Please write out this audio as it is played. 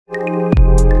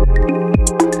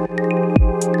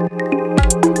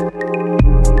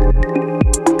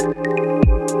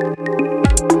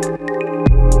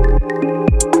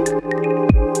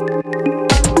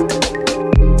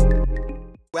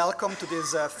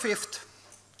fifth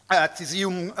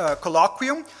Theseum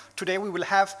Colloquium. Today we will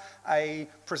have a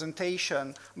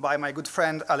presentation by my good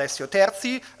friend Alessio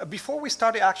Terzi. Before we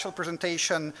start the actual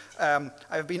presentation,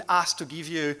 I've been asked to give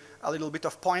you a little bit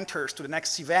of pointers to the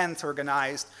next event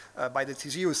organized by the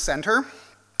Theseus Center.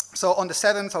 So on the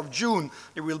 7th of June,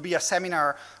 there will be a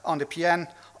seminar on the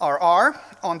PNRR.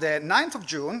 On the 9th of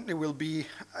June, there will be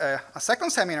a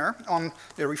second seminar on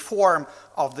the reform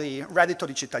of the reddito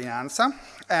di cittadinanza.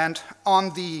 And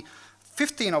on the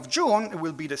 15th of June, it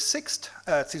will be the sixth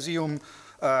Theseum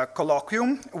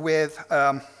Colloquium with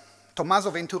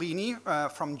Tommaso Venturini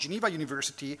from Geneva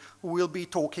University, who will be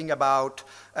talking about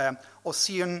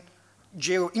ocean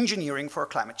geoengineering for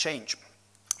climate change.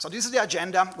 So this is the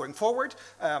agenda going forward.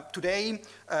 Today,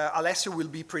 Alessio will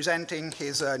be presenting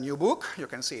his new book, you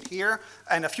can see it here,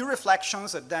 and a few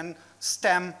reflections that then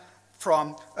stem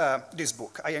from this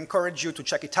book. I encourage you to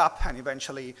check it up and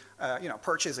eventually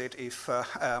purchase it if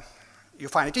you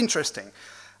find it interesting.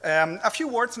 A few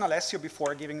words on Alessio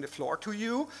before giving the floor to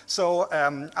you. So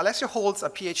Alessio holds a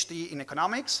PhD in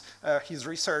economics. His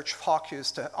research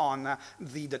focused on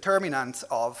the determinants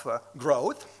of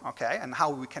growth, okay, and how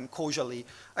we can causally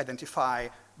identify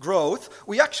growth.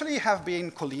 We actually have been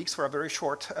colleagues for a very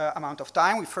short amount of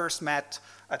time. We first met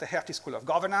at the Hertie School of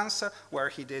Governance, where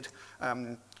he did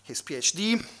his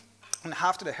PhD. And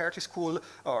after the Hertie School,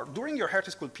 or during your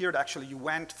Hertie School period, actually, you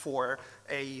went for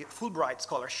a Fulbright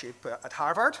scholarship at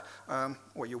Harvard,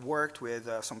 where you worked with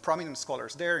some prominent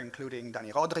scholars there, including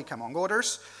Danny Roderick, among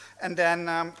others. And then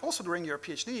also during your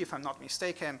PhD, if I'm not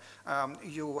mistaken,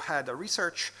 you had a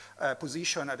research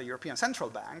position at the European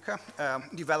Central Bank,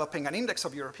 developing an index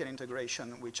of European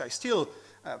integration, which I still,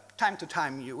 time to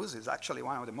time, use. Is actually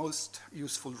one of the most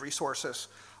useful resources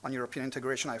on European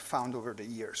integration I've found over the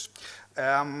years.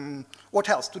 What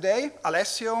else? Today,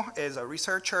 Alessio is a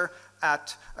researcher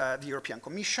at the European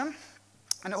Commission,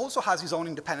 and also has his own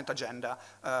independent agenda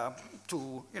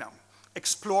to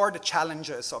explore the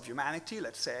challenges of humanity,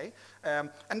 let's say.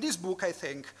 And this book, I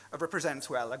think, represents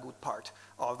well a good part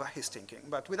of his thinking.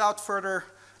 But without further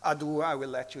ado, I will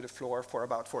let you the floor for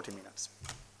about 40 minutes.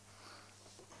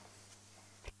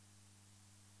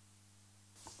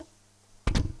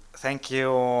 Thank you,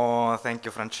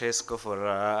 Francesco,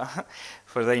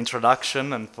 for the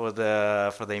introduction and for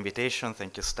the invitation.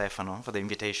 Thank you, Stefano, for the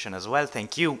invitation as well.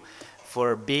 Thank you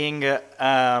for being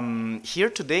here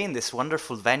today in this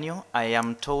wonderful venue. I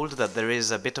am told that there is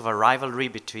a bit of a rivalry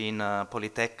between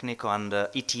Politecnico and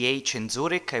ETH in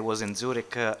Zurich. I was in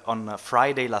Zurich on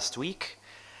Friday last week,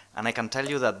 and I can tell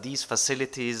you that these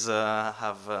facilities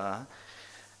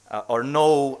are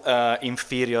no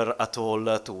inferior at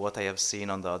all to what I have seen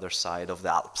on the other side of the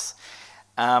Alps.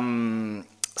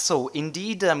 So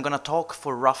indeed, I'm going to talk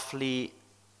for roughly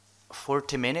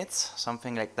 40 minutes,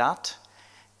 something like that,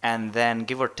 and then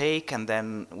give or take, and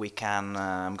then we can,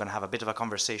 I'm going to have a bit of a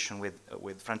conversation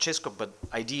with Francesco, but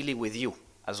ideally with you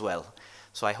as well.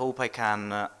 So I hope I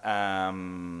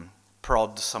can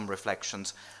prod some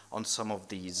reflections on some of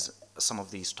these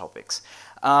topics.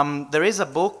 There is a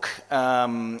book,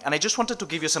 and I just wanted to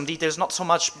give you some details, not so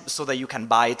much so that you can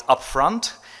buy it up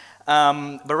front,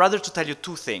 but rather to tell you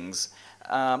two things.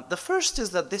 The first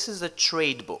is that this is a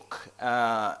trade book,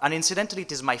 and incidentally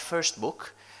it is my first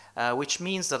book, which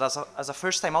means that as a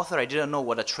first-time author I didn't know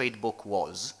what a trade book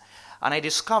was. And I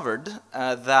discovered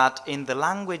that in the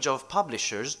language of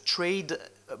publishers, trade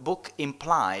book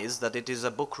implies that it is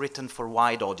a book written for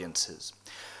wide audiences.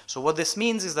 So what this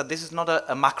means is that this is not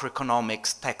a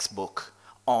macroeconomics textbook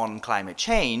on climate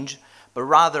change, but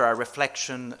rather a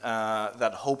reflection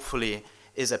that hopefully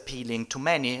is appealing to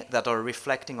many that are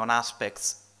reflecting on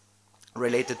aspects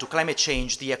related to climate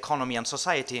change, the economy and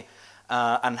society,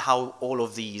 and how all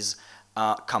of these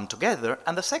come together.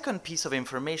 And the second piece of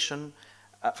information,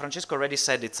 Francesco already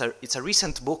said it's a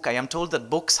recent book. I am told that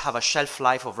books have a shelf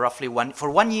life of roughly for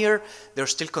 1 year, they're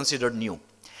still considered new.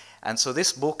 And so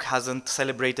this book hasn't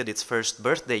celebrated its first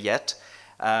birthday yet,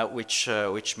 which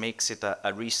makes it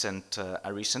a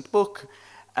recent book,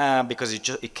 because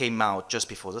it came out just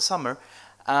before the summer.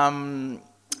 And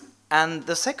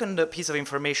the second piece of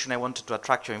information I wanted to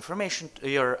attract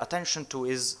your attention to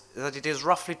is that it is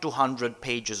roughly 200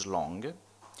 pages long.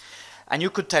 And you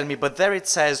could tell me, but there it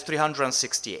says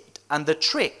 368. And the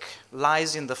trick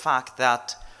lies in the fact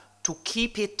that to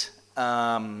keep it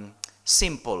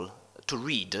simple to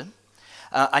read,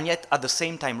 and yet at the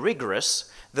same time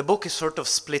rigorous, the book is sort of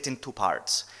split in two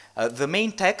parts. The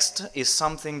main text is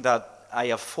something that I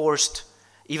have forced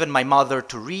even my mother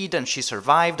to read, and she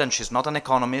survived, and she's not an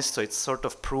economist, so it's sort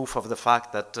of proof of the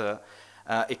fact that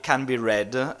it can be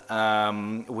read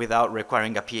without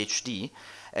requiring a PhD.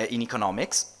 in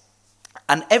economics.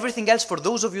 And everything else, for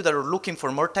those of you that are looking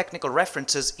for more technical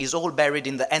references, is all buried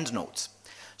in the endnotes.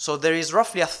 So there is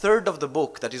roughly a third of the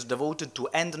book that is devoted to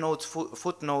endnotes,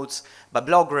 footnotes,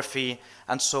 bibliography,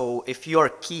 and so if you're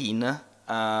keen,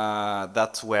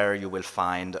 that's where you will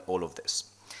find all of this.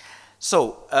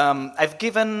 So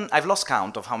I've lost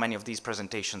count of how many of these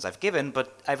presentations I've given,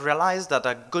 but I've realized that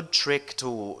a good trick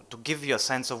to give you a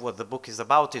sense of what the book is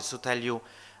about is to tell you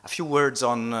a few words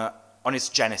on its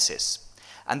genesis.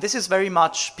 And this is very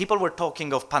much, people were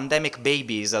talking of pandemic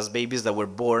babies as babies that were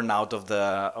born out of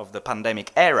the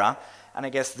pandemic era, and I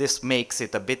guess this makes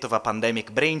it a bit of a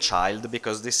pandemic brainchild,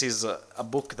 because this is a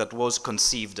book that was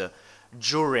conceived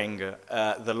during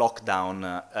the lockdown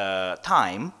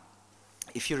time.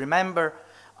 If you remember,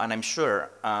 and I'm sure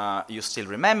you still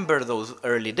remember those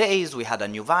early days, we had a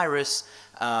new virus,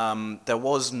 there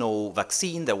was no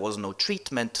vaccine, there was no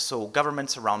treatment, so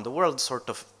governments around the world sort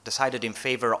of decided in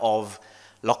favor of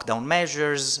lockdown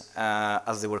measures,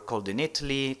 as they were called in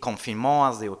Italy,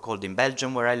 confinement, as they were called in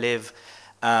Belgium, where I live,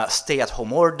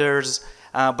 stay-at-home orders,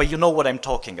 but you know what I'm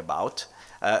talking about.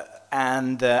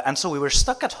 And so we were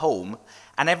stuck at home,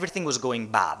 and everything was going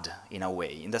bad, in a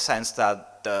way, in the sense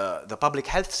that the public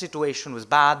health situation was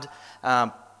bad,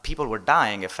 people were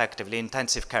dying, effectively,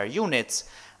 intensive care units,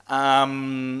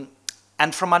 and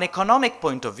from an economic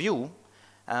point of view,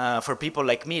 for people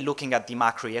like me looking at the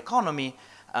macroeconomy,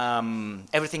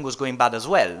 everything was going bad as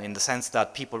well, in the sense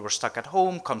that people were stuck at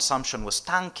home, consumption was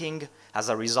tanking, as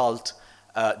a result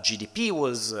GDP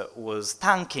was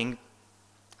tanking,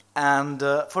 and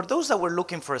for those that were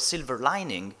looking for a silver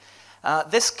lining,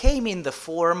 this came in the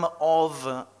form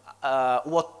of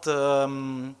what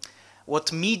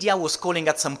media was calling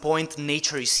at some point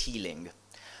nature is healing.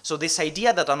 So this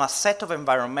idea that on a set of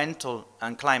environmental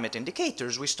and climate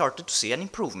indicators we started to see an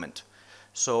improvement.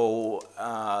 So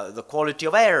the quality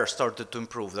of air started to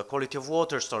improve, the quality of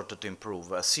water started to improve,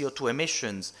 CO2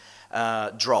 emissions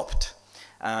dropped.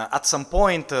 At some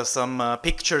point, some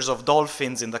pictures of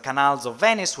dolphins in the canals of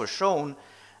Venice were shown.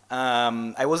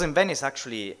 I was in Venice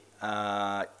actually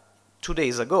 2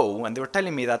 days ago, and they were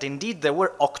telling me that indeed there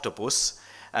were octopus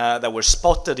that were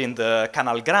spotted in the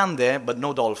Canal Grande, but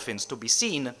no dolphins to be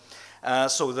seen.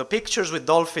 So the pictures with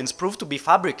dolphins proved to be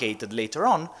fabricated later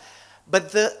on.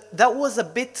 But that was a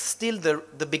bit still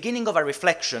the beginning of a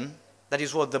reflection. That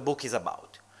is what the book is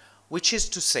about, which is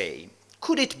to say,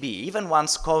 could it be, even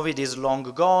once COVID is long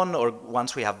gone, or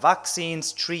once we have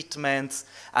vaccines, treatments,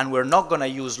 and we're not going to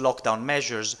use lockdown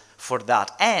measures for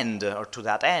that end, or to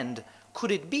that end, could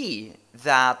it be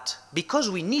that because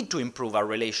we need to improve our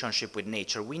relationship with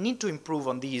nature, we need to improve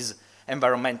on these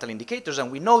environmental indicators,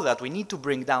 and we know that we need to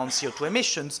bring down CO2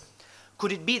 emissions,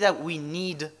 could it be that we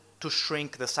need to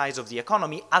shrink the size of the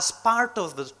economy as part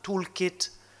of the toolkit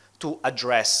to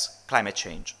address climate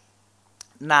change?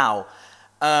 Now,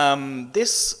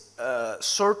 this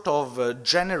sort of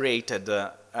generated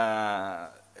a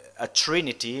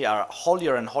trinity, a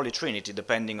holier and holy trinity,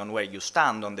 depending on where you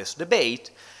stand on this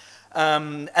debate,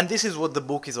 and this is what the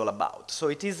book is all about. So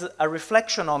it is a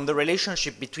reflection on the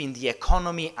relationship between the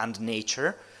economy and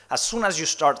nature. As soon as you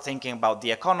start thinking about the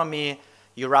economy,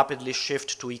 you rapidly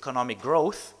shift to economic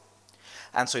growth.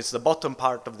 And so it's the bottom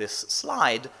part of this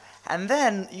slide. And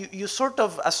then you sort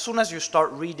of, as soon as you start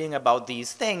reading about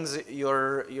these things,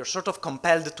 you're sort of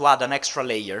compelled to add an extra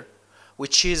layer,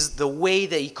 which is the way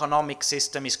the economic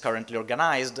system is currently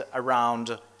organized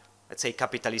around, let's say,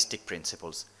 capitalistic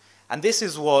principles. And this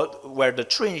is where the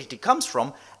trinity comes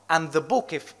from. And the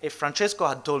book, if Francesco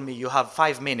had told me you have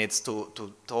 5 minutes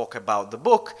to talk about the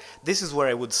book, this is where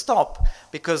I would stop,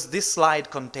 because this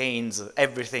slide contains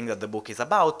everything that the book is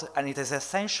about, and it is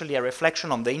essentially a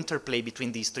reflection on the interplay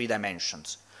between these three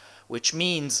dimensions, which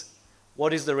means,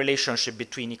 what is the relationship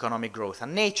between economic growth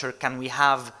and nature? Can we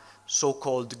have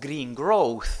so-called green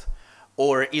growth,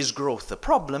 or is growth the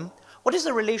problem? What is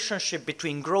the relationship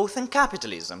between growth and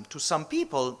capitalism? To some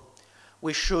people,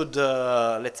 we should,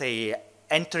 let's say,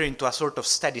 enter into a sort of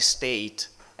steady state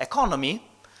economy,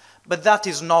 but that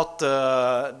is not,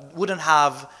 wouldn't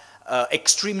have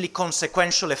extremely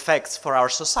consequential effects for our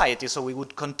society, so we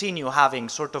would continue having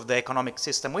sort of the economic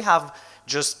system we have,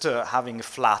 just having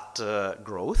flat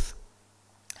growth.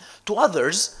 To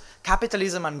others,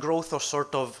 capitalism and growth are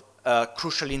sort of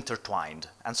crucially intertwined,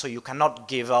 and so you cannot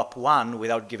give up one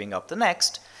without giving up the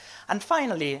next. And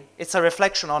finally, it's a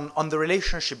reflection on the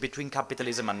relationship between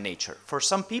capitalism and nature. For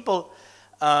some people,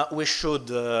 we should,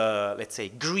 let's say,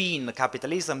 green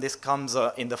capitalism. This comes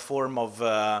in the form of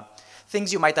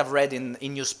things you might have read in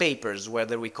newspapers,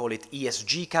 whether we call it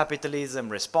ESG capitalism,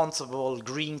 responsible,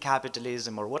 green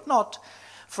capitalism, or whatnot.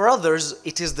 For others,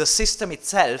 it is the system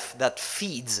itself that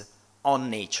feeds on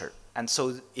nature. And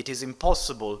so it is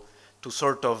impossible to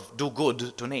sort of do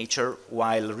good to nature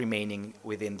while remaining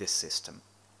within this system.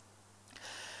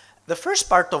 The first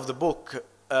part of the book,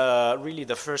 really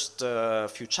the first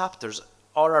few chapters,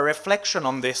 are a reflection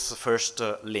on this first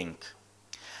link.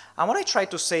 And what I try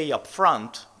to say up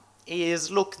front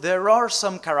is, look, there are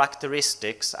some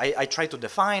characteristics. I try to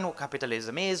define what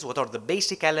capitalism is, what are the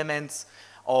basic elements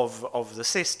of the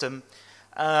system.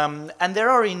 And there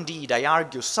are indeed, I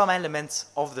argue, some elements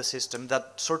of the system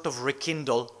that sort of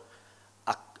rekindle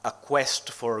a quest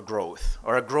for growth,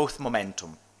 or a growth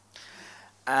momentum.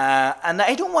 And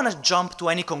I don't want to jump to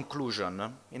any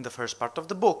conclusion in the first part of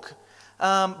the book,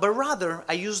 but rather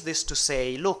I use this to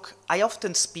say, look, I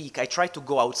often speak, I try to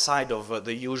go outside of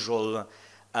the usual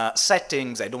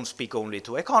settings. I don't speak only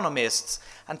to economists,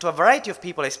 and to a variety of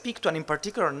people. I speak to, and in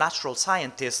particular, natural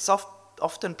scientists,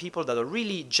 often people that are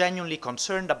really genuinely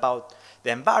concerned about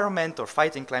the environment or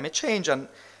fighting climate change, and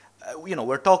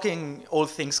we're talking all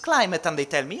things climate, and they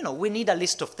tell me, we need a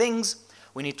list of things.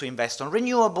 We need to invest on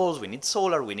renewables, we need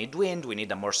solar, we need wind, we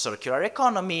need a more circular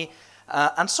economy,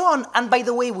 and so on. And by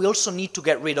the way, we also need to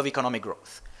get rid of economic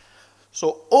growth.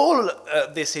 So all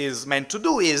this is meant to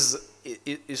do is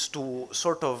to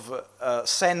sort of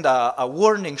send a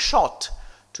warning shot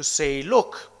to say,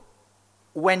 look,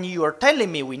 when you are telling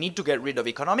me we need to get rid of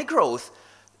economic growth,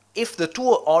 if the two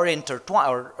are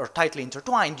intertwined or tightly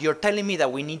intertwined, you're telling me that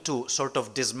we need to sort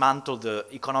of dismantle the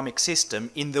economic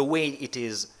system in the way it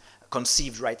is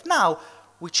conceived right now,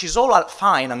 which is all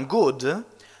fine and good,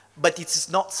 but it's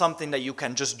not something that you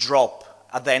can just drop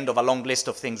at the end of a long list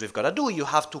of things we've got to do. You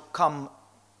have to come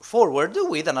forward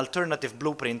with an alternative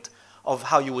blueprint of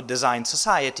how you would design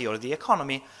society or the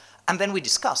economy, and then we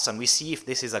discuss and we see if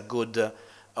this is a good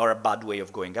or a bad way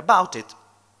of going about it.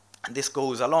 And this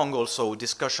goes along also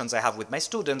discussions I have with my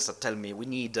students that tell me we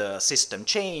need system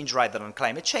change rather than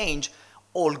climate change.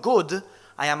 All good.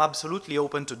 I am absolutely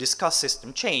open to discuss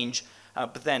system change,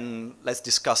 but then let's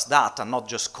discuss that and not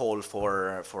just call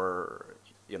for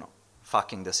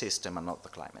fucking the system and not the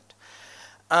climate.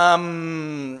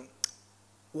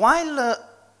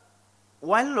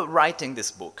 While writing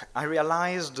this book, I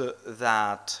realized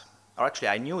that, or actually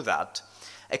I knew that,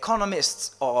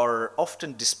 economists are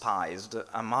often despised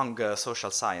among social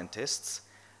scientists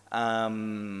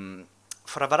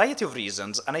for a variety of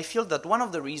reasons, and I feel that one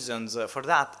of the reasons for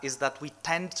that is that we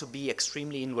tend to be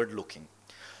extremely inward-looking.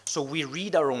 So we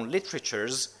read our own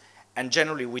literatures, and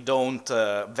generally we don't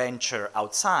venture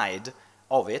outside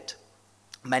of it.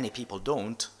 Many people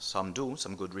don't, some do,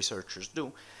 some good researchers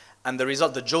do. And the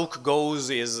result, the joke goes,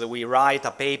 is we write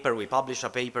a paper, we publish a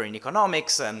paper in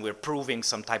economics, and we're proving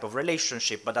some type of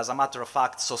relationship, but as a matter of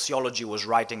fact, sociology was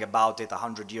writing about it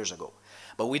 100 years ago.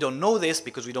 But we don't know this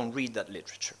because we don't read that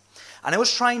literature. And I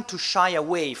was trying to shy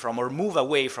away from or move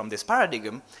away from this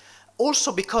paradigm,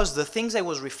 also because the things I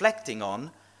was reflecting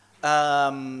on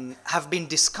have been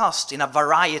discussed in a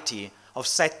variety of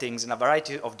settings, in a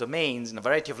variety of domains, in a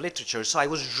variety of literature. So I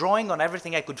was drawing on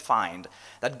everything I could find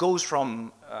that goes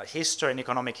from history and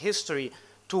economic history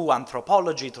to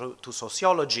anthropology, to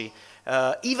sociology,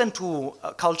 even to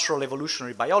cultural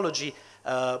evolutionary biology,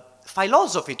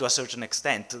 philosophy to a certain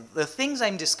extent. The things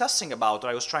I'm discussing about,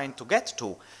 or I was trying to get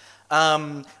to,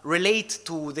 relate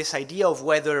to this idea of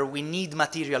whether we need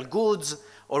material goods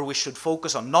or we should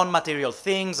focus on non-material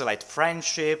things like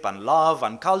friendship and love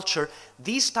and culture.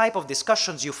 These type of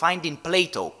discussions you find in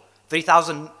Plato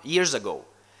 3,000 years ago.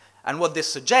 And what this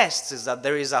suggests is that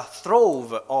there is a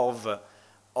trove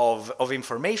of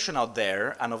information out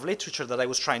there and of literature that I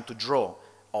was trying to draw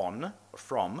on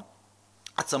from.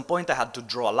 At some point I had to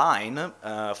draw a line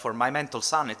for my mental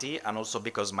sanity, and also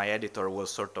because my editor was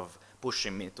sort of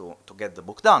pushing me to get the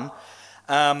book done.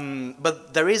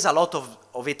 But there is a lot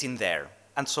of it in there.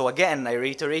 And so again, I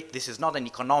reiterate, this is not an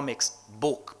economics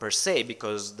book per se,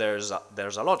 because there's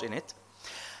a lot in it.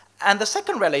 And the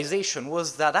second realization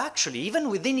was that actually, even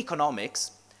within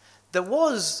economics, there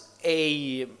was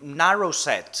a narrow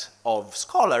set of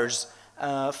scholars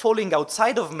falling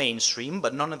outside of mainstream,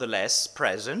 but nonetheless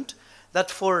present, that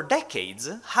for decades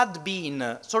had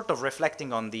been sort of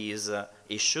reflecting on these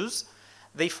issues.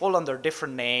 They fall under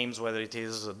different names, whether it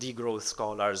is degrowth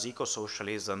scholars,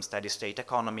 eco-socialism, steady-state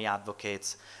economy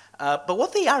advocates. But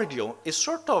what they argue is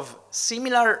sort of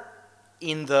similar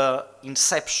in the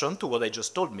inception to what I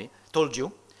just told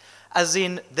you, as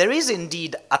in there is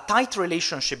indeed a tight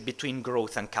relationship between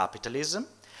growth and capitalism,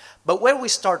 but where we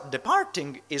start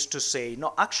departing is to say,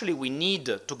 no, actually we need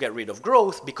to get rid of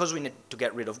growth. Because we need to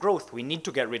get rid of growth, we need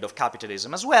to get rid of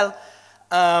capitalism as well.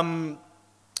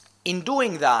 In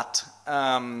doing that,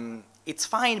 it's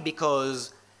fine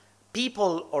because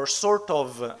people are sort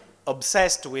of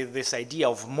obsessed with this idea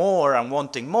of more and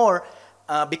wanting more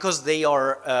because they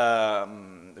are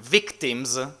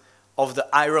victims of the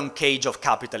iron cage of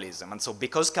capitalism. And so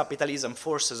because capitalism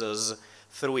forces us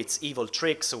through its evil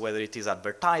tricks, whether it is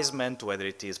advertisement, whether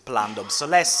it is planned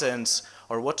obsolescence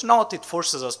or whatnot, it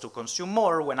forces us to consume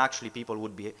more when actually people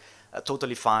would be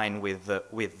totally fine with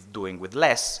doing with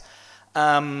less.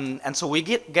 And so we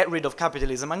get rid of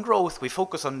capitalism and growth, we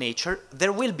focus on nature.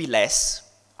 There will be less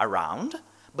around,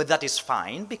 but that is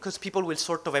fine because people will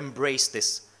sort of embrace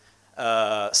this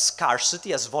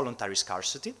scarcity as voluntary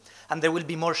scarcity, and there will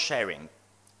be more sharing.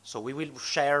 So we will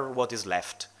share what is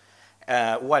left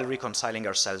while reconciling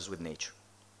ourselves with nature.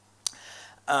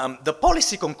 The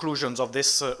policy conclusions of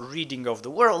this reading of the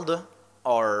world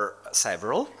are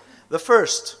several. The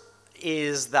first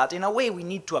is that in a way we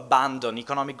need to abandon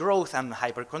economic growth and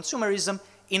hyperconsumerism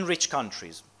in rich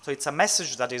countries. So it's a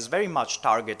message that is very much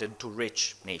targeted to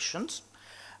rich nations,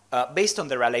 based on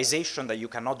the realization that you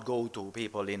cannot go to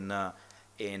people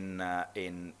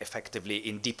effectively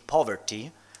in deep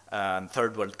poverty,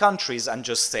 third world countries, and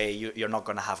just say you're not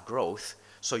going to have growth.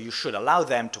 So you should allow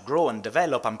them to grow and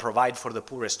develop and provide for the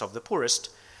poorest of the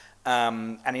poorest.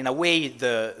 And in a way,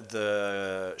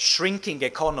 the shrinking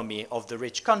economy of the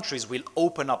rich countries will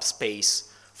open up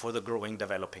space for the growing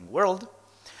developing world.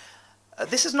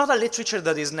 This is not a literature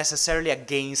that is necessarily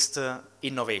against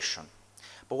innovation.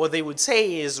 But what they would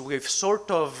say is we've sort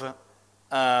of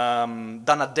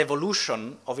done a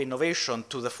devolution of innovation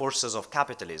to the forces of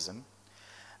capitalism.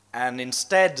 And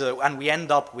instead, and we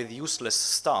end up with useless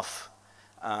stuff.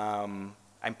 I'm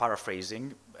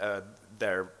paraphrasing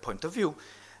their point of view.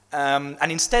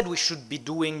 And instead, we should be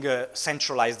doing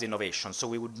centralized innovation. So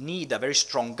we would need a very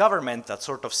strong government that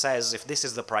sort of says, if this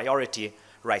is the priority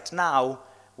right now,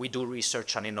 we do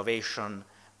research and innovation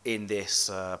in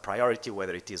this priority,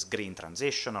 whether it is green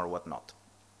transition or whatnot.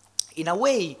 In a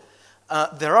way,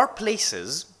 there are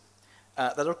places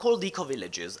that are called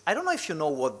eco-villages. I don't know if you know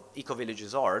what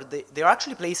eco-villages are. They are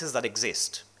actually places that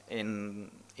exist in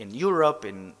Europe,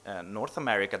 in North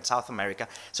America, and South America.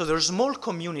 So there are small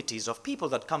communities of people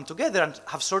that come together and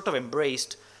have sort of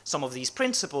embraced some of these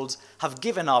principles, have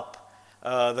given up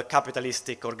the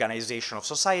capitalistic organization of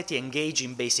society, engage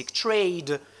in basic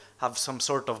trade, have some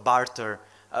sort of barter,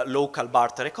 local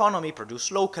barter economy, produce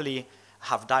locally,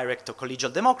 have direct or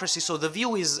collegial democracy. So the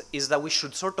view is that we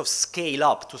should sort of scale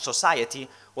up to society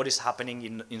what is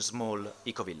happening in small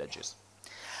eco-villages.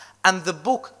 And the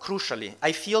book, crucially,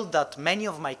 I feel that many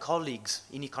of my colleagues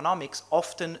in economics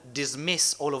often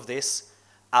dismiss all of this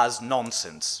as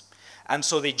nonsense. And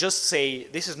so they just say,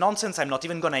 this is nonsense, I'm not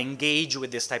even going to engage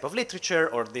with this type of literature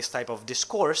or this type of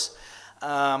discourse.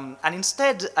 And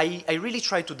instead, I really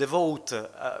try to devote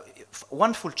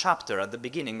one full chapter at the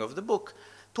beginning of the book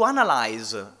to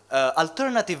analyze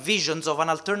alternative visions of an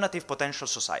alternative potential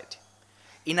society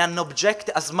in an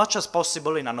as much as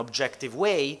possible in an objective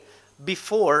way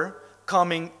before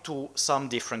coming to some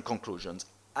different conclusions.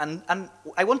 And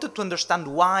I wanted to understand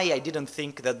why I didn't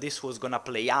think that this was going to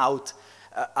play out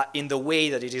in the way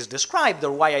that it is described,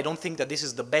 or why I don't think that this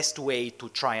is the best way to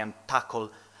try and tackle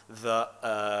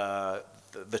the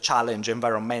challenge,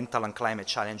 environmental and climate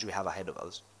challenge we have ahead of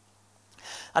us.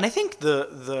 And I think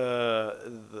the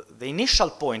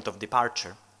initial point of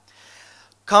departure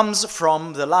comes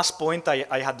from the last point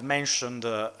I had mentioned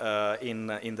in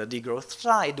the degrowth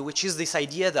slide, which is this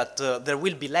idea that there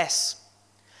will be less,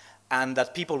 and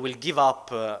that people will give up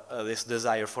this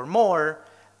desire for more,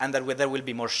 and that there will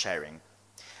be more sharing.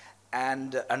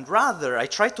 And rather, I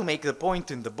try to make the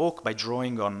point in the book by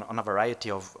drawing on a variety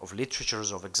of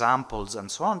literatures, of examples, and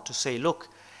so on, to say, look,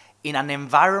 in an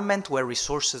environment where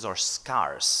resources are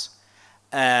scarce,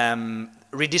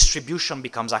 redistribution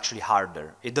becomes actually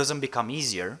harder. It doesn't become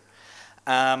easier.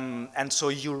 And so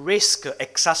you risk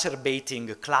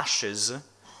exacerbating clashes,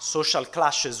 social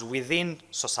clashes within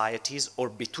societies or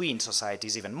between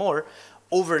societies even more,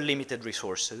 over limited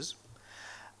resources.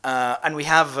 And we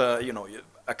have,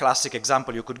 a classic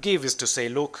example you could give is to say,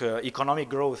 look, economic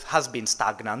growth has been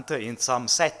stagnant in some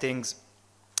settings,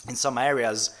 in some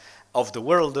areas of the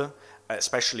world,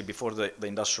 especially before the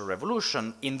Industrial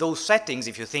Revolution. In those settings,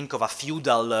 if you think of a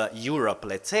feudal Europe,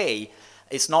 let's say,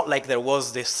 it's not like there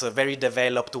was this very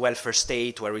developed welfare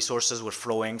state where resources were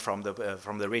flowing from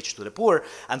the rich to the poor,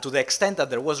 and to the extent that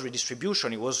there was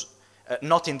redistribution, it was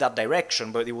not in that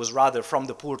direction, but it was rather from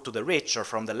the poor to the rich, or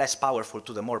from the less powerful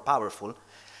to the more powerful.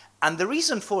 And the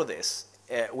reason for this,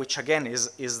 which again is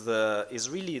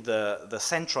really the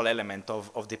central element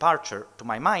of departure, to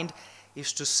my mind,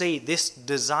 is to say this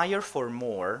desire for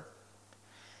more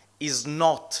is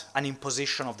not an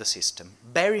imposition of the system.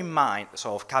 Bear in mind,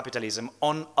 so of capitalism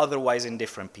on otherwise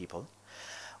indifferent people.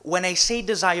 When I say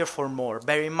desire for more,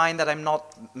 bear in mind that I'm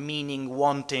not meaning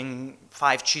wanting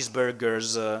 5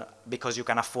 cheeseburgers because you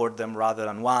can afford them rather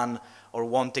than 1, or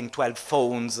wanting 12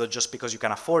 phones just because you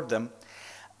can afford them,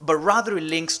 but rather it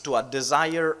links to a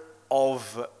desire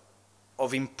of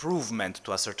improvement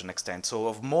to a certain extent, so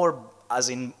of more as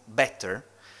in better.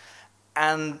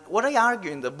 And what I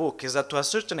argue in the book is that to a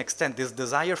certain extent this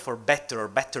desire for better or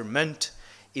betterment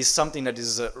is something that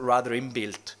is rather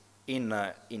inbuilt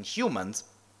in humans,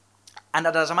 and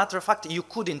that as a matter of fact you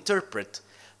could interpret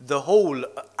the whole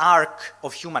arc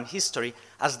of human history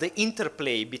as the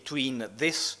interplay between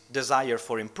this desire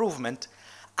for improvement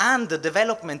and the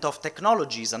development of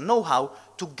technologies and know-how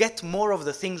to get more of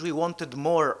the things we wanted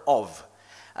more of.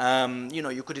 You know,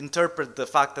 you could interpret the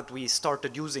fact that we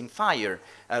started using fire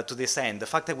to this end, the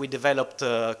fact that we developed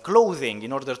clothing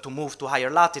in order to move to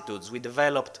higher latitudes, we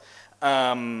developed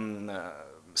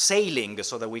sailing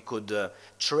so that we could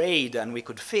trade and we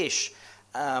could fish.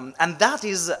 And that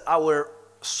is our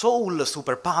sole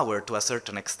superpower to a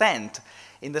certain extent,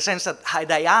 in the sense that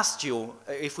had I asked you,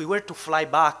 if we were to fly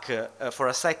back for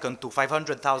a second to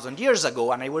 500,000 years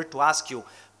ago, and I were to ask you,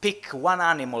 pick one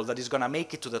animal that is going to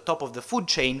make it to the top of the food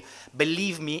chain,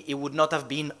 believe me, it would not have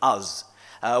been us.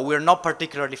 We're not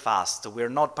particularly fast, we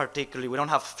don't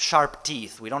have sharp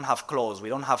teeth, we don't have claws, we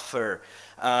don't have fur.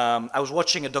 I was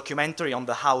watching a documentary on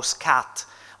the house cat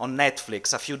on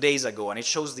Netflix a few days ago, and it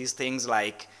shows these things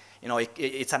like, you know,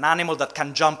 it's an animal that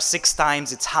can jump 6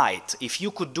 times its height. If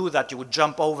you could do that, you would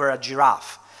jump over a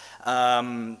giraffe.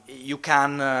 You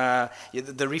can,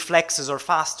 the reflexes are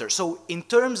faster. So in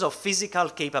terms of physical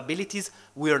capabilities,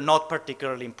 we are not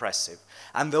particularly impressive.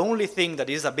 And the only thing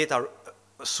that is a bit our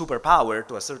superpower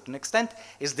to a certain extent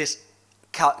is this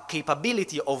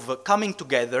capability of coming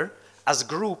together as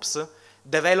groups,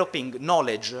 developing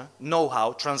knowledge,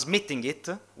 know-how, transmitting it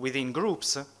within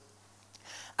groups,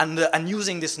 and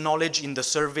using this knowledge in the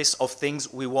service of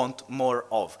things we want more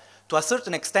of. To a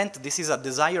certain extent, this is a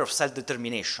desire of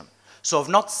self-determination. So of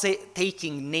not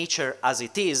taking nature as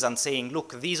it is and saying,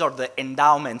 look, these are the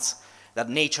endowments that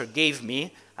nature gave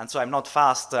me, and so I'm not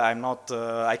fast,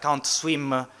 I can't swim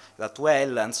that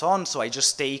well, and so on, so I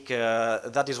just take,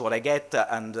 that is what I get,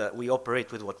 and we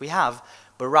operate with what we have,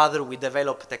 but rather we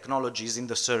develop technologies in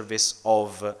the service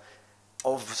of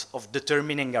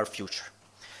determining our future.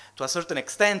 To a certain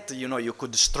extent, you know, you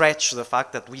could stretch the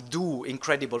fact that we do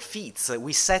incredible feats.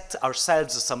 We set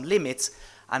ourselves some limits,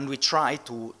 and we try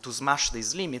to smash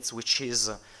these limits, which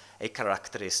is a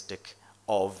characteristic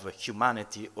of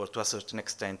humanity, or to a certain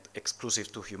extent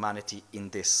exclusive to humanity in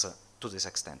this, to this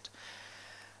extent.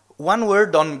 One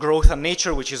word on growth and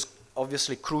nature, which is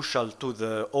obviously crucial to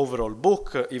the overall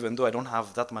book, even though I don't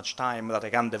have that much time that I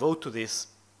can devote to this.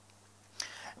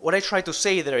 What I try to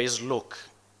say there is, look,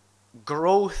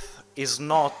 growth is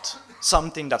not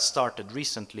something that started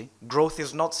recently. Growth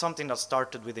is not something that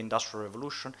started with the Industrial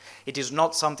Revolution. It is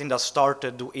not something that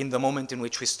started in the moment in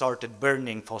which we started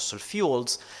burning fossil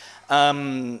fuels.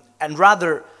 And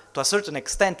rather, to a certain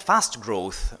extent, fast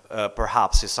growth,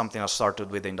 perhaps, is something that started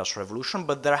with the Industrial Revolution,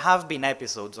 but there have been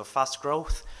episodes of fast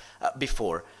growth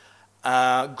before.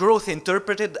 Growth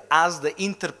interpreted as the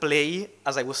interplay,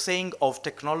 as I was saying, of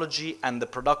technology and the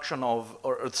production of,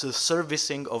 or the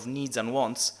servicing of needs and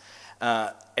wants,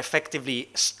 effectively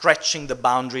stretching the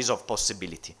boundaries of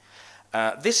possibility.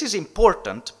 This is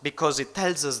important because it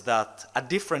tells us that a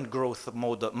different growth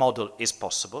model is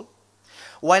possible,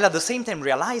 while at the same time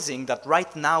realizing that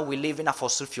right now we live in a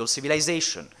fossil fuel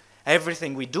civilization.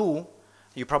 Everything we do,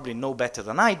 you probably know better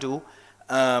than I do,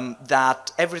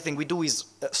 that everything we do is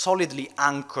solidly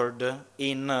anchored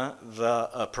in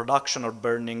the production or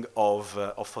burning of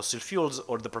fossil fuels,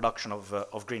 or the production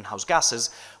of greenhouse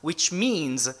gases, which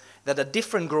means that a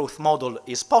different growth model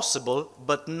is possible,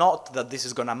 but not that this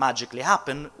is going to magically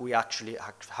happen. We actually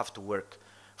have to work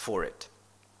for it.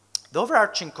 The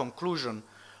overarching conclusion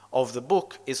of the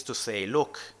book is to say,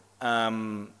 look,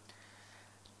 to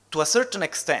a certain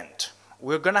extent,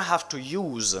 we're going to have to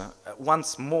use,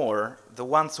 once more, the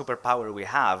one superpower we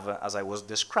have, as I was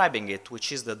describing it,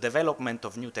 which is the development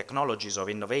of new technologies, of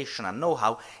innovation and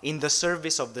know-how in the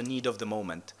service of the need of the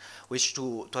moment, which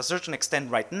to a certain extent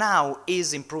right now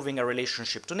is improving our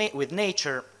relationship with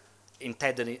nature,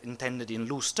 intended in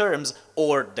loose terms,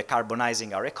 or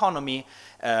decarbonizing our economy,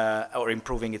 or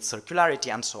improving its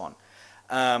circularity, and so on.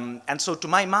 And so to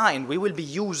my mind, we will be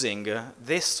using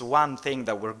this one thing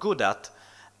that we're good at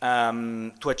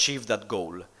to achieve that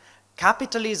goal.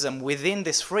 Capitalism within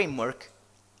this framework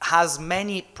has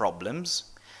many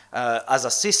problems. As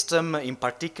a system, in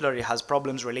particular, it has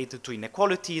problems related to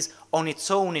inequalities. On its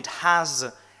own, it has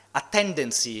a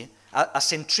tendency, a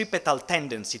centripetal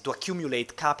tendency to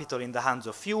accumulate capital in the hands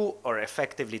of few, or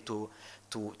effectively to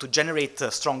generate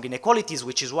strong inequalities,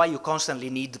 which is why you constantly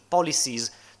need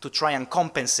policies to try and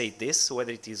compensate this,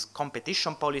 whether it is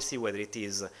competition policy, whether it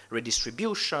is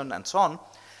redistribution, and so on.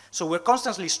 So we're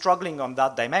constantly struggling on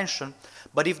that dimension,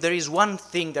 but if there is one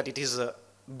thing that it is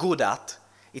good at,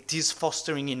 it is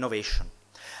fostering innovation.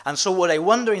 And so what I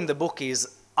wonder in the book is,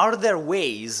 are there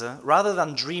ways, rather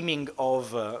than dreaming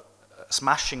of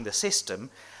smashing the system,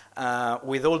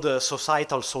 with all the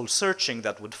societal soul-searching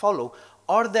that would follow,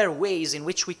 are there ways in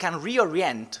which we can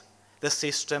reorient the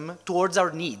system towards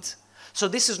our needs? So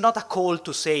this is not a call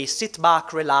to say, sit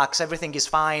back, relax, everything is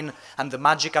fine, and the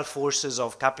magical forces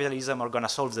of capitalism are going to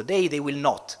solve the day. They will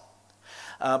not.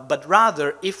 But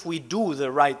rather, if we do the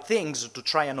right things to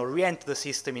try and orient the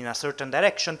system in a certain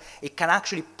direction, it can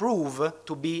actually prove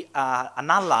to be an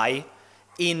ally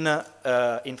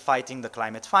in fighting the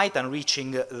climate fight and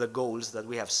reaching the goals that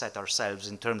we have set ourselves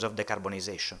in terms of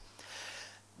decarbonization.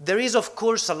 There is, of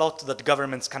course, a lot that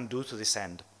governments can do to this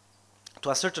end. To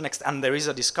a certain extent, and there is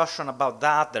a discussion about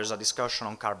that, there's a discussion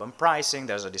on carbon pricing,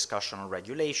 there's a discussion on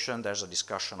regulation, there's a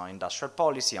discussion on industrial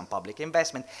policy, on public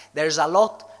investment. There's a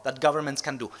lot that governments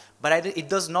can do, but it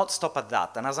does not stop at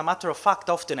that. And as a matter of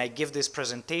fact, often I give this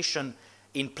presentation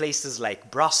in places like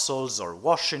Brussels or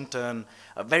Washington,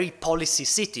 very policy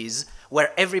cities,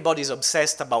 where everybody's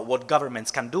obsessed about what governments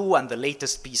can do and the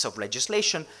latest piece of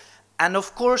legislation. And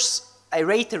of course, I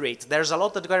reiterate, there's a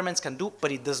lot that governments can do,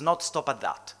 but it does not stop at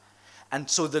that. And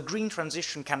so the green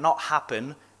transition cannot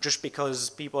happen just because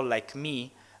people like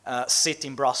me sit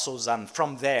in Brussels and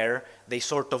from there they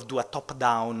sort of do a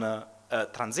top-down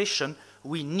transition.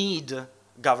 We need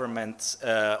governments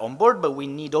on board, but we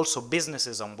need also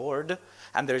businesses on board.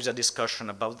 And there is a discussion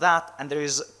about that. And there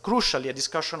is crucially a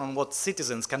discussion on what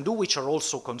citizens can do, which are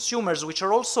also consumers, which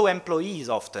are also employees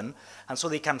often. And so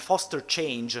they can foster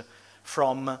change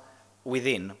from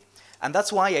within. And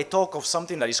that's why I talk of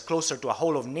something that is closer to a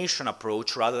whole-of-nation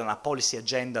approach rather than a policy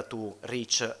agenda to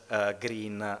reach a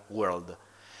green world.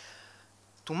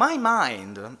 To my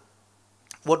mind,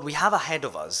 what we have ahead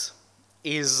of us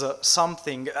is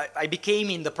something, I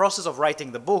became, in the process of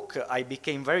writing the book, I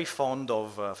became very fond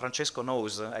of, Francesco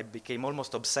knows, I became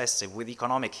almost obsessive with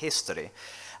economic history.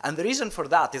 And the reason for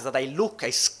that is that I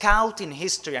scout in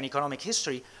history and economic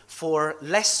history for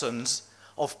lessons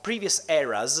of previous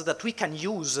eras that we can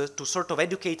use to sort of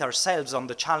educate ourselves on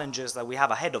the challenges that we have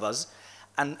ahead of us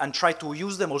and try to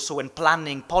use them also when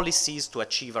planning policies to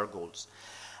achieve our goals.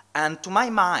 And to my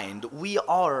mind, we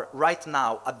are right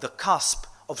now at the cusp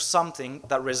of something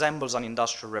that resembles an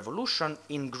industrial revolution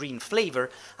in green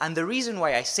flavor. And the reason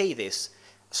why I say this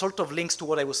sort of links to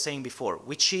what I was saying before,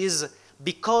 which is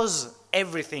because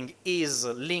everything is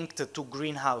linked to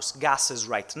greenhouse gases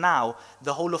right now,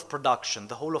 the whole of production,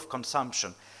 the whole of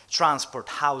consumption, transport,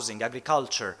 housing,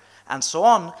 agriculture, and so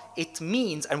on, it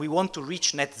means, and we want to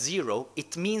reach net zero,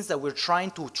 it means that we're trying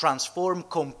to transform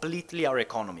completely our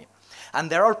economy. And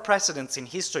there are precedents in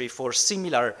history for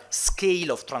similar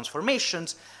scale of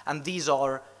transformations, and these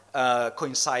are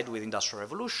coincide with industrial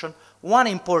revolution. One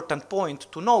important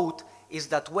point to note is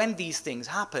that when these things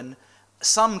happen,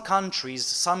 some countries,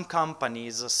 some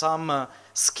companies, some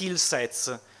skill sets,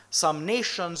 some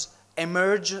nations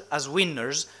emerge as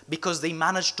winners because they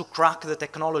manage to crack the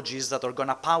technologies that are going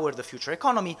to power the future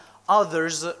economy.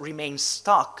 Others remain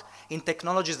stuck in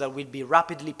technologies that will be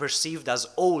rapidly perceived as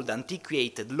old,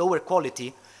 antiquated, lower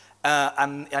quality,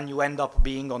 and you end up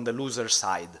being on the loser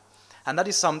side. And that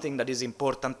is something that is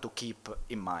important to keep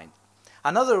in mind.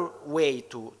 Another way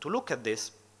to look at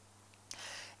this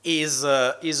is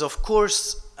of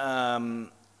course,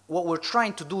 what we're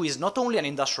trying to do is not only an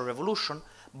industrial revolution,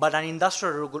 but an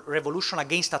industrial revolution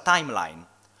against a timeline.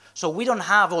 So we don't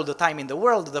have all the time in the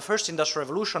world. The first industrial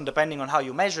revolution, depending on how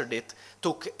you measured it,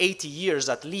 took 80 years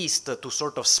at least to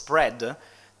sort of spread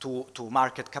to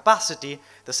market capacity.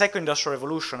 The second industrial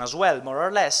revolution as well, more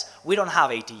or less, we don't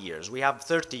have 80 years. We have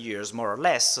 30 years, more or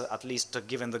less, at least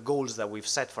given the goals that we've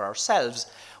set for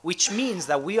ourselves, which means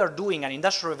that we are doing an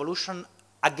industrial revolution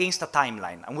against a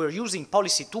timeline, and we're using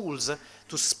policy tools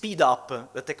to speed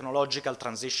up the technological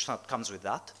transition that comes with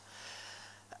that.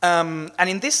 And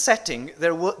in this setting,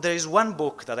 there is one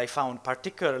book that I found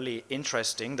particularly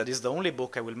interesting, that is the only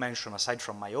book I will mention aside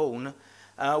from my own,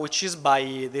 which is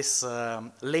by this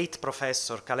late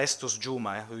professor, Kalestos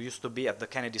Juma, who used to be at the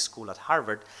Kennedy School at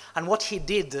Harvard. And what he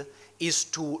did is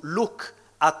to look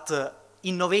at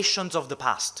innovations of the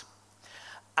past.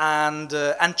 and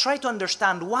try to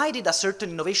understand why did a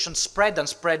certain innovation spread and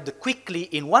spread quickly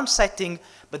in one setting,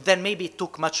 but then maybe it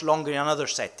took much longer in another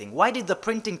setting. Why did the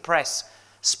printing press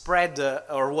spread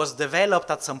or was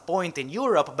developed at some point in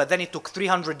Europe, but then it took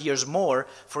 300 years more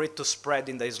for it to spread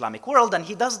in the Islamic world? And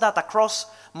he does that across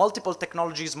multiple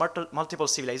technologies, multiple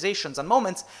civilizations and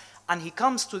moments, and he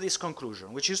comes to this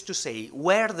conclusion, which is to say,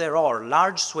 where there are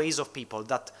large swathes of people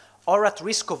that are at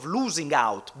risk of losing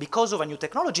out because of a new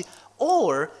technology,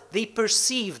 or they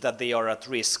perceive that they are at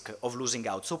risk of losing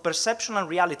out. So perception and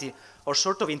reality are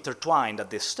sort of intertwined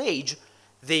at this stage.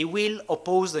 They will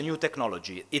oppose the new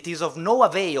technology. It is of no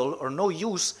avail or no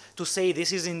use to say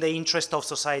this is in the interest of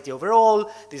society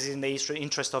overall, this is in the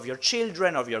interest of your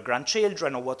children, of your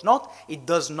grandchildren, or whatnot. It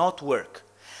does not work.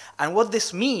 And what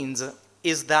this means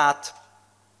is that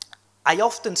I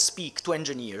often speak to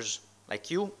engineers, like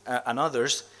you and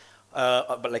others,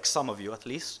 but like some of you at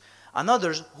least, and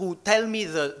others who tell me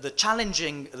the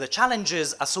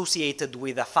challenges associated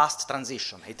with a fast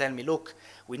transition. They tell me, look,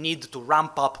 we need to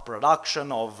ramp up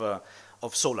production of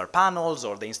solar panels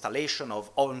or the installation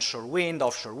of onshore wind,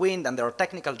 offshore wind, and there are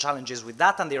technical challenges with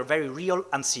that, and they are very real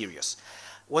and serious.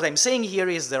 What I'm saying here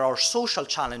is there are social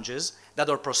challenges that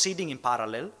are proceeding in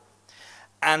parallel,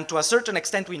 and to a certain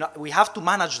extent we have to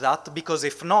manage that, because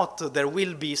if not, they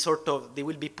will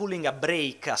be pulling a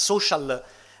brake, a social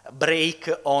brake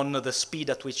on the speed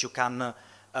at which you can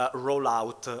roll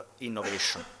out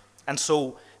innovation. And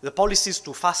so the policies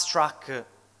to fast track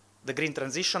the green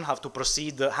transition have to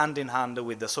proceed hand in hand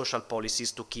with the social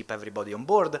policies to keep everybody on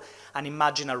board and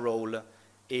imagine a role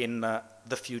in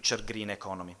the future green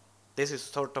economy. This is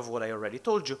sort of what I already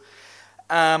told you.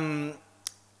 And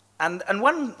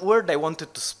one word I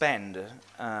wanted to spend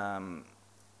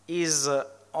is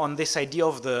on this idea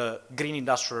of the green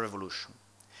industrial revolution.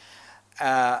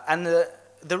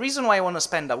 The reason why I want to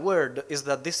spend a word is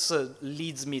that this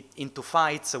leads me into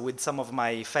fights with some of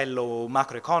my fellow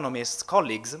macroeconomists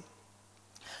colleagues,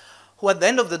 who at the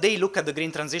end of the day look at the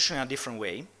green transition in a different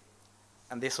way.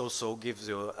 And this also gives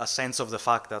you a sense of the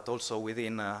fact that also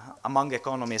among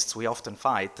economists we often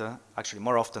fight, actually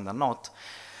more often than not.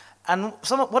 And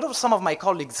what some of my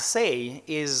colleagues say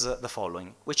is the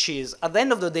following, which is, at the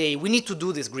end of the day, we need to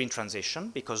do this green transition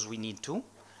because we need to,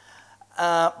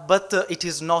 but it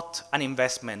is not an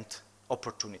investment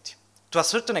opportunity. To a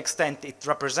certain extent, it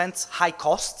represents high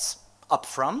costs up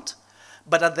front,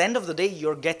 but at the end of the day,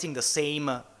 you're getting the same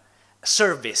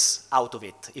service out of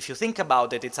it. If you think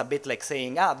about it, it's a bit like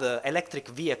saying, the electric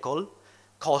vehicle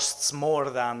costs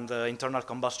more than the internal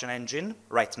combustion engine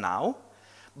right now,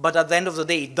 but at the end of the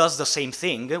day, it does the same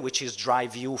thing, which is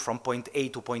drive you from point A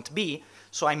to point B,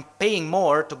 so I'm paying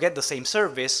more to get the same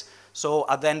service. So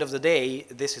at the end of the day,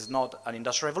 this is not an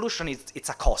industrial revolution, it's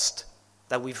a cost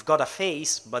that we've got to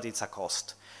face, but it's a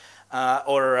cost.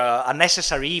 Or a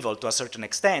necessary evil to a certain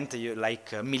extent,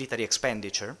 like military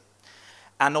expenditure.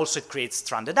 And also it creates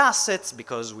stranded assets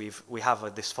because we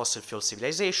have this fossil fuel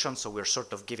civilization, so we're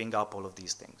sort of giving up all of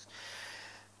these things.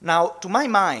 Now, to my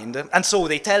mind, and so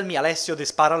they tell me, Alessio,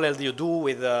 this parallel you do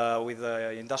with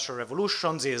industrial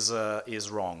revolutions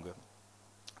is wrong.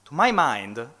 To my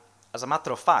mind, as a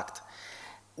matter of fact,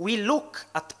 we look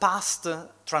at past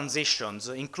transitions,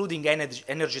 including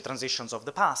energy transitions of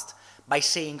the past, by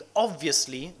saying,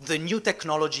 obviously, the new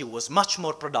technology was much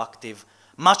more productive,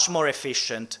 much more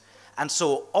efficient, and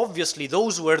so obviously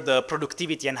those were the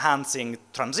productivity-enhancing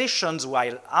transitions,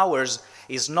 while ours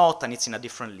is not, and it's in a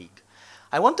different league.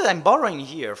 I'm borrowing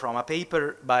here from a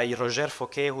paper by Roger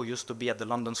Fouquet, who used to be at the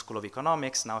London School of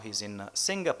Economics, now he's in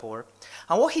Singapore.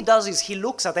 And what he does is he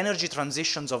looks at energy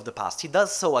transitions of the past. He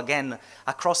does so, again,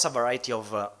 across a variety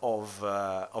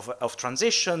of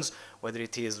transitions, whether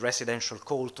it is residential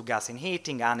coal to gas and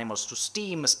heating, animals to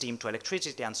steam, steam to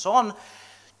electricity, and so on,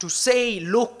 to say,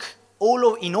 look,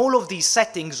 in all of these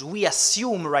settings, we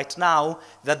assume right now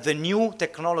that the new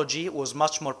technology was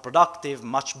much more productive,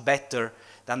 much better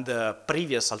than the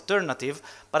previous alternative,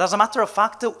 but as a matter of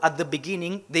fact, at the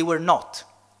beginning, they were not.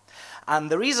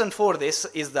 And the reason for this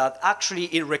is that actually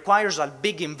it requires a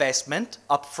big investment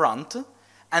up front,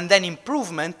 and then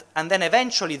improvement, and then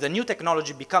eventually the new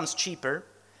technology becomes cheaper,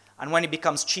 and when it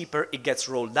becomes cheaper, it gets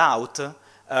rolled out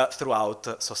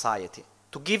throughout society.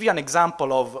 To give you an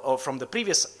example from the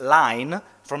previous line,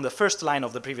 from the first line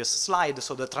of the previous slide,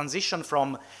 so the transition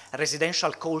from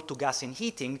residential coal to gas and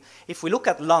heating, if we look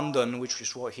at London, which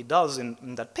is what he does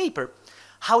in that paper,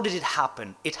 how did it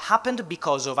happen? It happened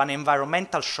because of an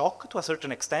environmental shock to a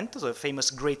certain extent, the famous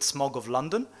Great Smog of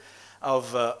London,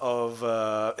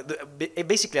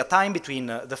 basically a time between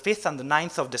the 5th and the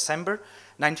 9th of December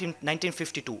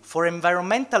 1952. For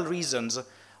environmental reasons,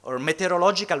 or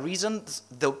meteorological reasons,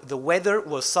 the weather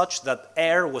was such that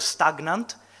air was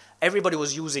stagnant. Everybody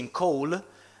was using coal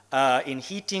in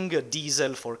heating,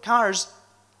 diesel for cars,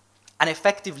 and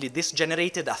effectively this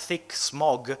generated a thick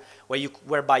smog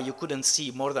whereby you couldn't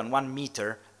see more than 1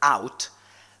 meter out.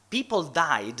 People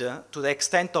died to the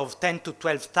extent of 10 to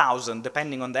 12,000,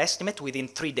 depending on the estimate, within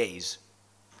 3 days.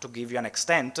 To give you an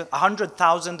extent,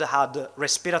 100,000 had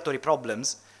respiratory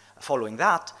problems following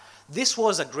that. This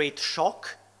was a great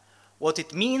shock. What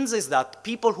it means is that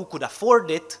people who could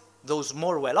afford it, those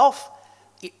more well-off,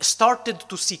 started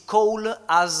to see coal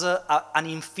as an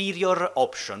inferior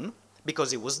option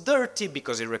because it was dirty,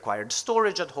 because it required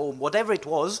storage at home, whatever it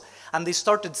was, and they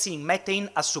started seeing methane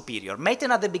as superior.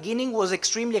 Methane at the beginning was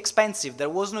extremely expensive. There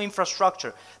was no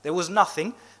infrastructure. There was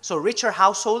nothing. So richer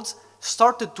households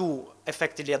started to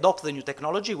effectively adopt the new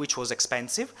technology, which was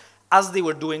expensive. As they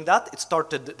were doing that,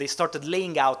 they started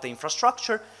laying out the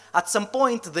infrastructure. At some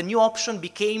point, the new option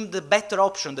became the better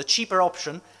option, the cheaper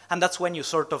option, and that's when you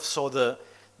sort of saw the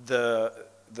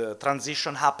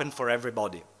transition happen for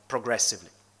everybody progressively.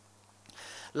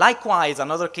 Likewise,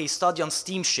 another case study on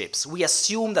steamships. We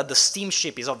assume that the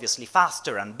steamship is obviously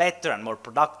faster and better and more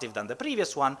productive than the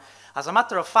previous one. As a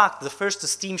matter of fact, the first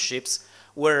steamships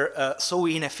were so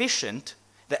inefficient.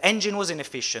 The engine was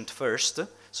inefficient first,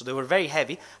 so they were very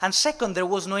heavy. And second, there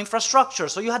was no infrastructure,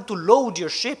 so you had to load your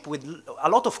ship with a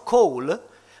lot of coal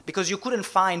because you couldn't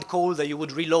find coal that you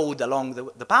would reload along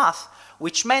the path,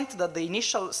 which meant that the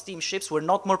initial steamships were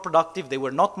not more productive, they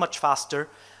were not much faster,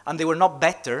 and they were not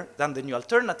better than the new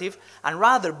alternative, and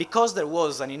rather, because there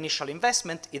was an initial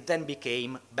investment, it then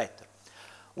became better.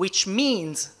 Which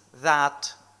means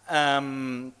that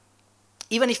even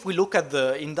if we look at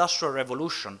the Industrial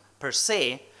Revolution per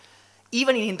se,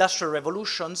 even in industrial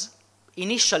revolutions,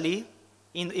 initially,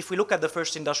 if we look at the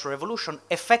first Industrial Revolution,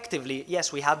 effectively,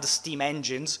 yes, we had the steam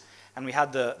engines, and we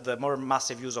had the more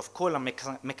massive use of coal and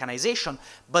mechanization,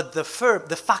 but the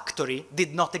factory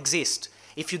did not exist.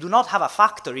 If you do not have a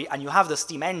factory and you have the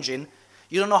steam engine,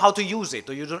 you don't know how to use it,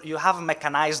 or you have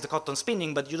mechanized cotton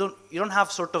spinning, but you don't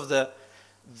have sort of the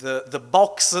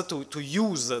box to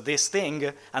use this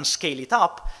thing and scale it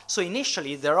up. So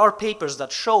initially, there are papers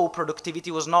that show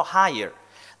productivity was not higher.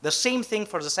 The same thing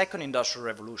for the second Industrial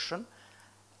Revolution.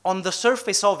 On the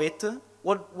surface of it,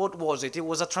 what was it? It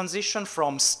was a transition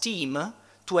from steam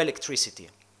to electricity.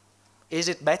 Is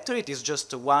it better? It is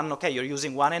just one, okay, you're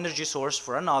using one energy source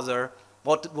for another.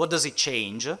 What does it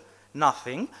change?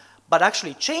 Nothing. But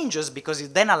actually it changes because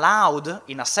it then allowed,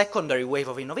 in a secondary wave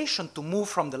of innovation, to move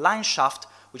from the line shaft,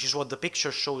 which is what the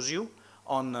picture shows you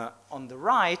on the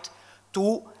right,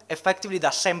 to effectively the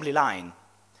assembly line.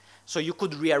 So you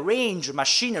could rearrange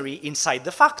machinery inside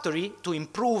the factory to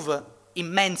improve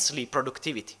immensely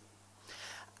productivity.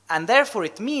 And therefore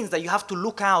it means that you have to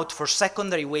look out for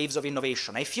secondary waves of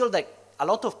innovation. I feel that a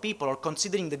lot of people are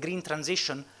considering the green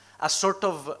transition as sort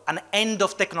of an end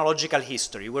of technological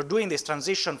history. We're doing this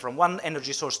transition from one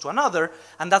energy source to another,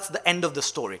 and that's the end of the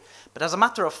story. But as a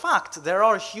matter of fact, there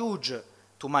are huge,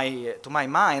 to my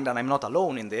mind, and I'm not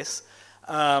alone in this,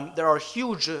 there are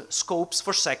huge scopes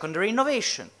for secondary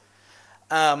innovation.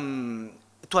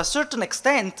 To a certain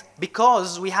extent,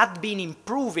 because we had been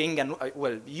improving, and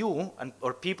well, you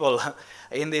or people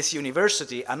in this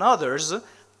university and others,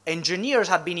 engineers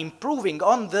had been improving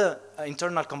on the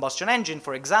internal combustion engine,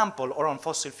 for example, or on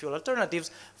fossil fuel alternatives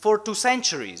for 2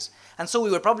 centuries. And so we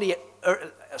were probably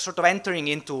sort of entering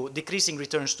into decreasing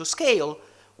returns to scale,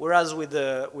 whereas with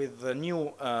the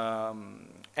new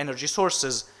energy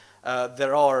sources,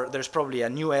 there's probably a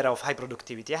new era of high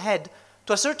productivity ahead.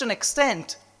 To a certain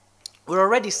extent, we're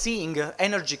already seeing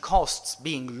energy costs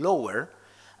being lower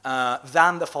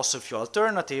than the fossil fuel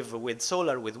alternative with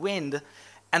solar, with wind.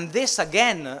 And this,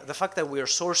 again, the fact that we are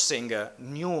sourcing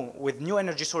with new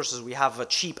energy sources, we have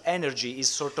cheap energy, is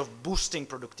sort of boosting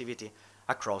productivity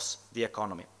across the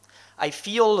economy. I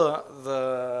feel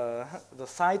the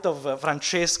sight of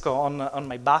Francesco on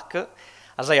my back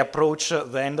as I approach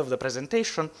the end of the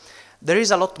presentation. There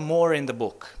is a lot more in the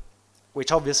book,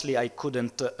 which obviously I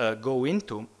couldn't go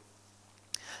into.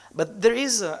 But there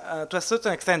is, to a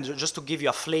certain extent, just to give you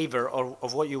a flavor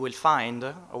of what you will find,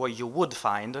 or what you would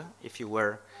find if you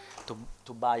were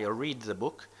to buy or read the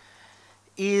book,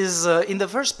 is in the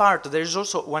first part, there is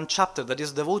also one chapter that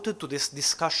is devoted to this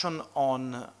discussion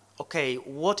on, okay,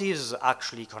 what is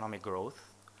actually economic growth?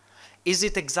 Is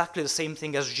it exactly the same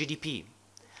thing as GDP?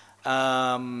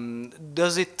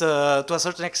 Does it, to a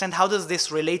certain extent, how does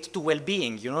this relate to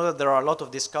well-being? You know that there are a lot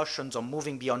of discussions on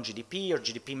moving beyond GDP or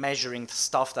GDP measuring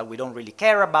stuff that we don't really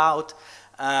care about.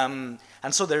 And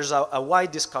so there's a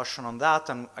wide discussion on that,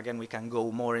 and again, we can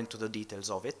go more into the details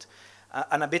of it,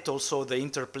 and a bit also the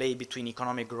interplay between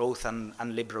economic growth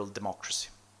and liberal democracy.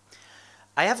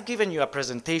 I have given you a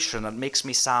presentation that makes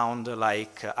me sound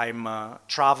like I'm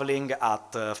traveling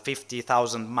at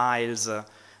 50,000 miles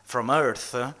from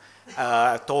Earth,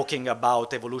 talking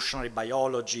about evolutionary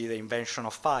biology, the invention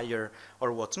of fire,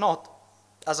 or whatnot.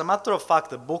 As a matter of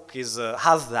fact, the book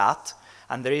has that,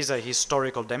 and there is a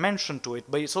historical dimension to it,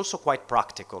 but it's also quite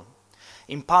practical.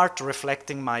 In part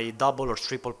reflecting my double or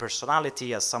triple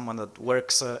personality as someone that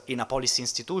works in a policy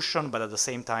institution, but at the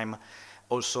same time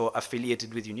also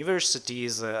affiliated with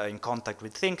universities, in contact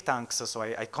with think tanks, so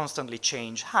I constantly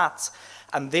change hats,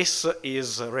 and this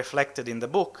is reflected in the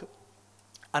book.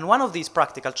 And one of these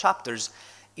practical chapters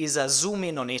is a zoom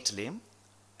in on Italy,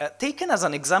 taken as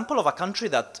an example of a country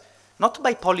that, not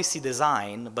by policy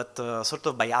design, but sort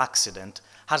of by accident,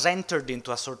 has entered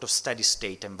into a sort of steady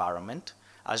state environment,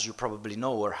 as you probably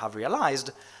know or have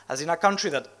realized, as in a country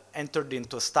that entered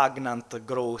into stagnant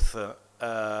growth,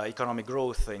 economic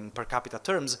growth in per capita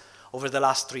terms over the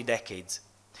last 3 decades.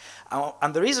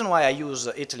 And the reason why I use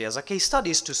Italy as a case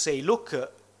study is to say, look,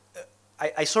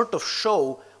 I sort of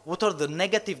show what are the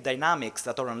negative dynamics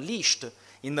that are unleashed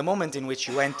in the moment in which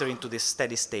you enter into this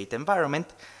steady state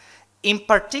environment, in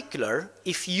particular,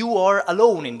 if you are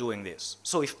alone in doing this.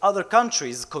 So if other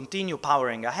countries continue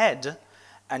powering ahead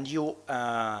and you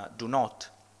do not.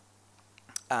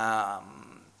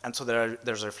 And so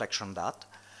there's a reflection on that.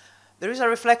 There is a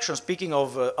reflection, speaking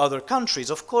of other countries,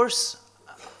 of course,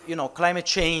 you know, climate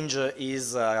change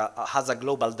has a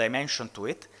global dimension to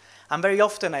it. And very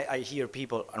often I hear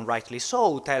people, and rightly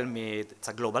so, tell me it's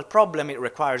a global problem, it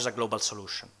requires a global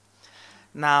solution.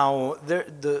 Now,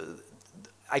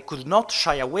 I could not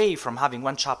shy away from having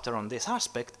one chapter on this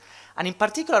aspect, and in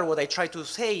particular what I try to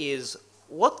say is,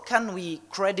 what can we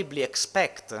credibly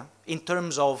expect in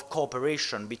terms of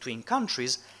cooperation between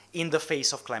countries in the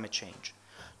face of climate change?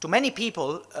 To many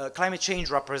people, climate change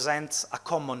represents a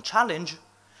common challenge,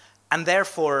 and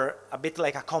therefore a bit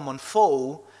like a common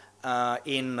foe.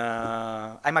 I'm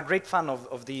a great fan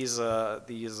of these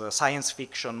science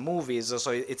fiction movies,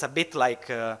 so it's a bit like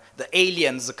the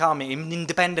aliens coming in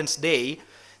Independence Day.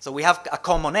 So we have a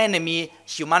common enemy,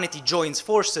 humanity joins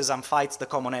forces and fights the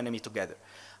common enemy together.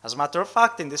 As a matter of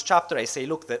fact, in this chapter I say,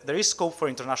 look, there is scope for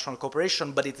international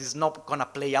cooperation, but it is not going to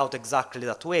play out exactly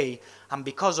that way, and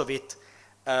because of it,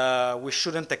 we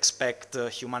shouldn't expect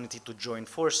humanity to join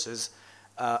forces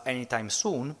anytime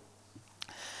soon.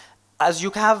 As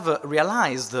you have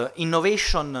realized,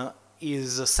 innovation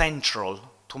is central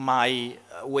to my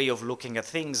way of looking at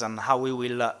things and how we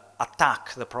will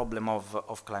attack the problem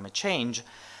of climate change.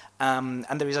 And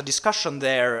there is a discussion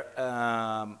there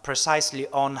precisely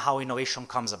on how innovation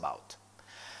comes about.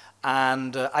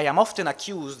 And I am often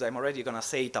accused, I'm already going to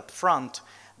say it up front,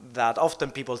 that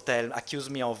often people accuse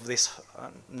me of this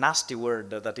nasty word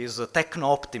that is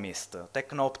techno-optimist,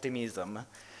 techno-optimism,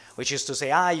 which is to say,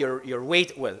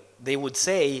 well, they would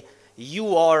say,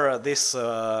 you are this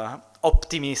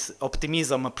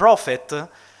optimism prophet,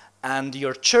 and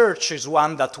your church is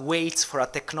one that waits for a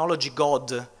technology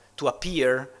god to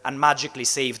appear and magically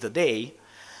save the day,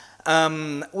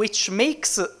 which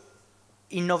makes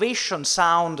innovation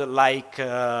sound like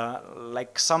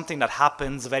something that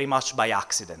happens very much by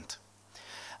accident,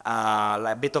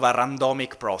 like a bit of a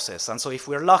randomic process. And so if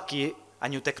we're lucky, a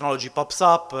new technology pops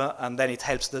up, and then it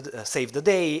helps save the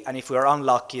day, and if we're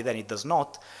unlucky, then it does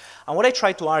not. And what I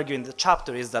try to argue in the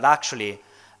chapter is that actually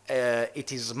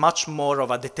it is much more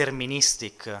of a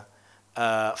deterministic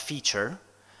feature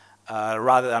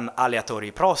rather than an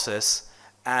aleatory process,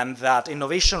 and that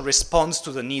innovation responds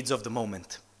to the needs of the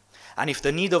moment. And if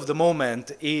the need of the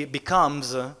moment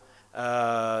becomes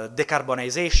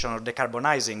decarbonization or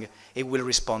decarbonizing, it will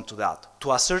respond to that.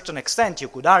 To a certain extent, you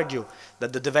could argue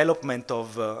that the development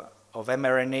of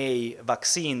mRNA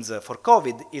vaccines for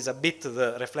COVID is a bit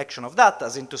the reflection of that,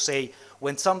 as in to say,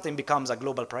 when something becomes a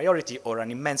global priority or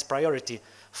an immense priority,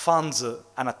 funds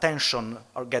and attention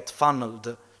get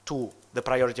funneled to the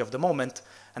priority of the moment,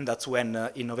 and that's when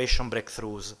innovation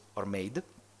breakthroughs are made.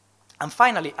 And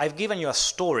finally, I've given you a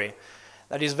story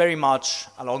that is very much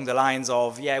along the lines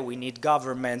of, yeah, we need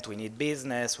government, we need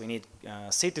business, we need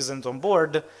citizens on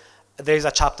board. There is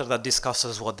a chapter that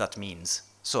discusses what that means.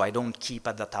 So I don't keep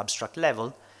at that abstract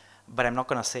level, but I'm not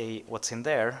going to say what's in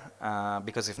there,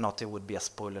 because if not, it would be a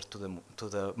spoiler to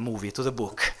the movie, to the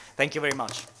book. Thank you very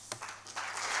much.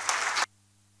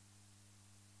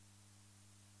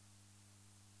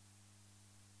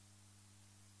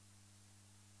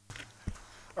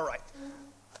 All right.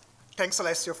 Thanks,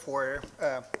 Alessio, for,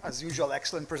 as usual,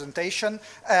 excellent presentation.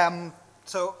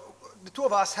 So the two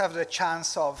of us have the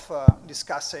chance of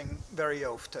discussing very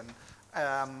often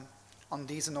on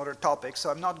these and other topics, so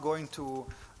I'm not going to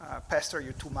pester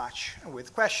you too much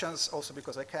with questions, also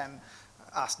because I can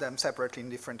ask them separately in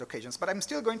different occasions. But I'm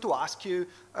still going to ask you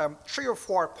 3 or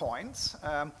 4 points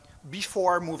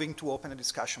before moving to open a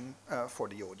discussion for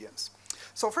the audience.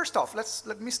 So first off,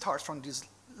 let me start from this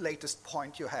latest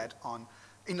point you had on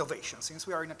innovation. Since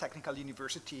we are in a technical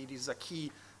university, this is a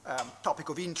key topic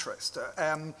of interest.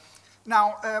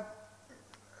 Now,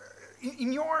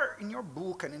 in your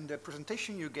book and in the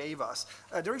presentation you gave us,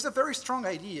 there is a very strong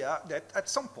idea that at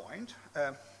some point,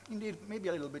 indeed maybe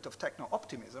a little bit of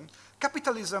techno-optimism,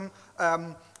 capitalism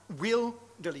will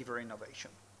deliver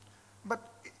innovation. But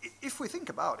if we think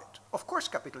about it, of course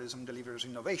capitalism delivers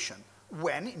innovation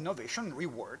when innovation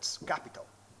rewards capital,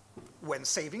 when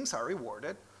savings are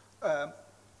rewarded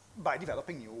by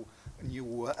developing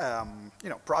new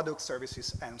products,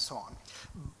 services, and so on.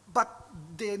 But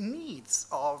the needs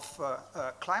of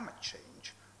climate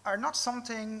change are not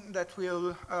something that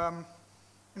will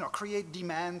create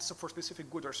demands for specific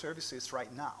goods or services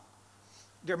right now.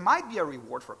 There might be a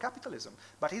reward for capitalism,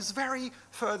 but it's very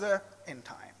further in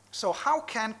time. So how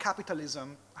can capital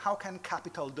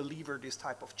deliver this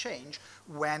type of change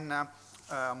when, yeah,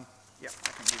 I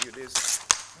can give you this,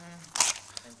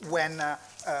 when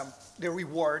the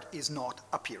reward is not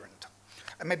apparent?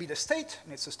 And maybe the state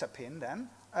needs to step in then.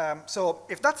 So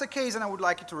if that's the case, then I would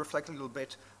like you to reflect a little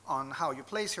bit on how you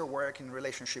place your work in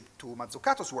relationship to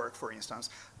Mazzucato's work, for instance.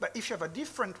 But if you have a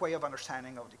different way of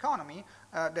understanding of the economy,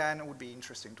 then it would be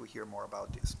interesting to hear more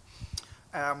about this.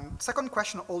 Second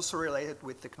question, also related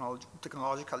with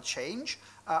technological change.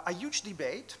 A huge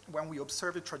debate when we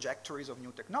observe the trajectories of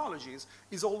new technologies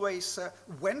is always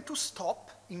when to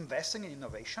stop investing in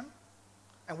innovation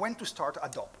and when to start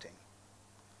adopting.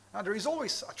 Now, there is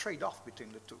always a trade-off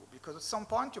between the two, because at some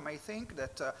point you may think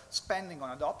that spending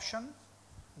on adoption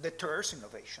deters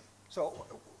innovation. So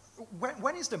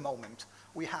when is the moment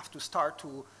we have to start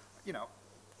to,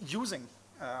 using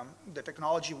the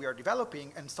technology we are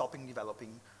developing and stopping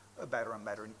developing better and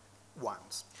better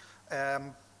ones?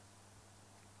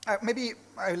 Maybe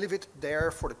I leave it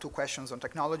there for the 2 questions on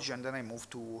technology, and then I move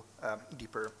to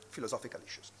deeper philosophical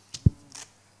issues.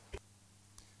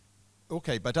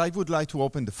 Okay, but I would like to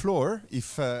open the floor if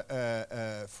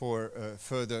for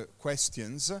further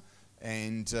questions,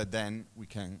 and then we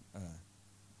can.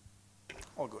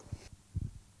 All good.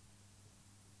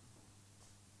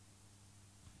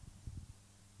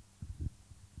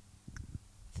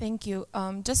 Thank you.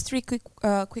 Just 3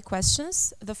 quick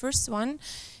questions. The first one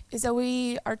is that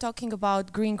we are talking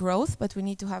about green growth, but we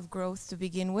need to have growth to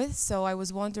begin with. So I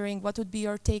was wondering, what would be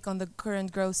your take on the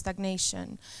current growth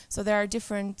stagnation? So there are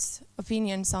different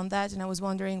opinions on that, and I was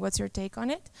wondering, what's your take on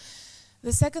it?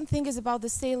 The second thing is about the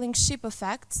sailing ship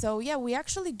effect. So yeah, we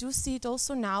actually do see it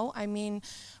also now. I mean,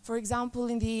 for example,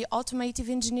 in the automotive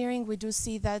engineering, we do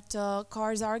see that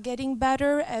cars are getting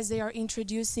better as they are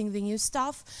introducing the new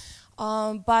stuff.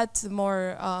 But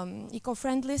more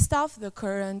eco-friendly stuff, the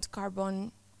current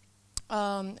carbon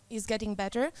is getting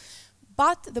better.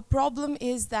 But the problem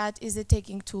is that, is it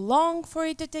taking too long for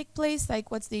it to take place? Like,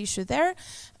 what's the issue there?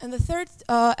 And the third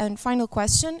and final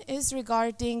question is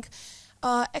regarding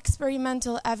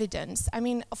experimental evidence. I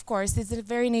mean, of course, it's the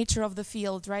very nature of the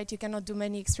field, right? You cannot do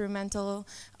many experimental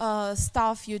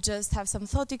stuff. You just have some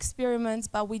thought experiments,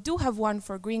 but we do have one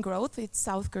for green growth. It's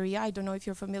South Korea. I don't know if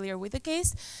you're familiar with the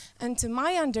case. And to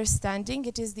my understanding,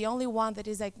 it is the only one that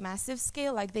is like massive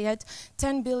scale. Like they had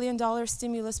 $10 billion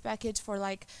stimulus package for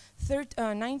like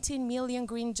 19 million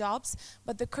green jobs.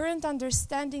 But the current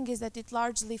understanding is that it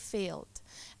largely failed.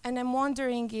 And I'm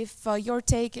wondering if your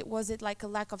take, was it like a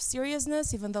lack of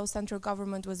seriousness, even though central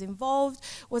government was involved?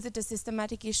 Was it a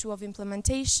systematic issue of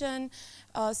implementation?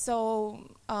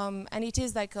 And it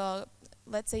is like a,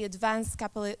 let's say, advanced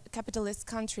capitalist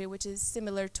country, which is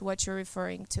similar to what you're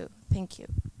referring to. Thank you.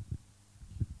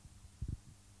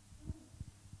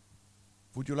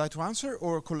 Would you like to answer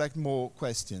or collect more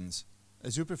questions,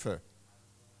 as you prefer?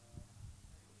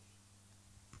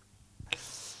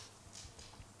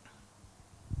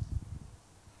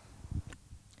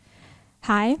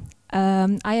 Hi,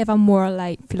 I have a more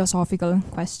like philosophical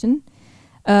question.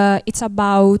 It's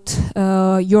about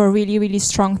your really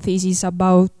strong thesis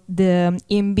about the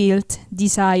inbuilt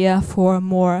desire for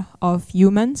more of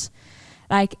humans.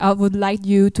 Like, I would like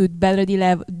you to better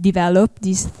develop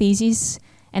this thesis,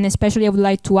 and especially I would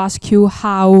like to ask you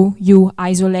how you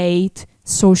isolate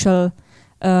social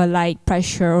like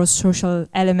pressure or social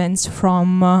elements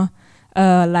from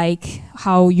like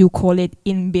how you call it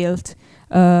inbuilt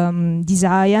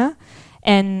desire?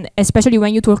 And especially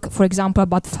when you talk, for example,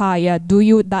 about fire, do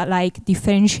you like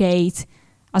differentiate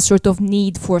a sort of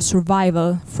need for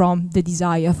survival from the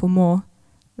desire for more?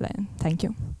 Thank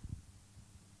you.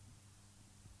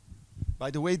 By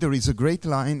the way, there is a great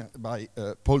line by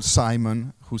Paul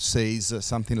Simon who says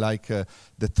something like,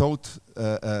 the thought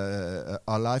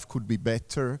our life could be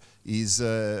better is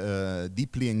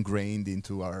deeply ingrained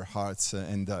into our hearts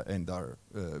and our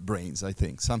brains, I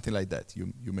think. Something like that.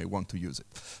 You may want to use it.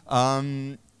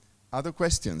 Other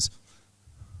questions?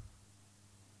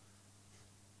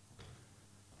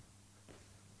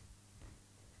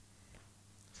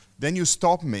 Then you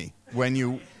stop me when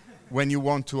you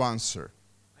want to answer.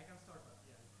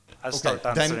 I'll start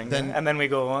answering, and then we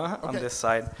go on this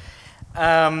side.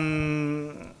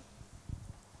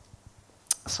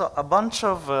 So a bunch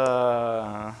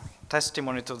of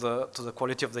testimony to the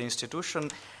quality of the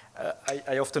institution.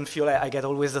 I often feel I get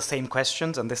always the same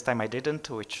questions, and this time I didn't,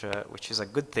 which is a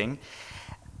good thing.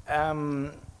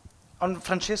 On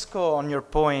Francesco, on your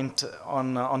point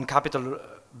on capital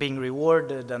being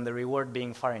rewarded and the reward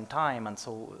being far in time, and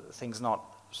so things not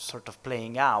sort of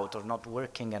playing out or not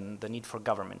working, and the need for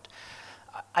government.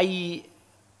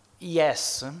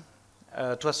 Yes,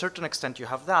 to a certain extent you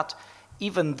have that,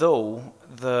 even though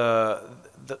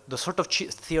the sort of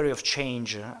theory of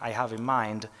change I have in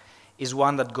mind is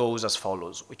one that goes as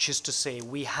follows, which is to say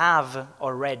we have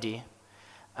already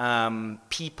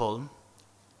people,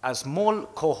 a small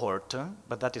cohort,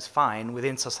 but that is fine,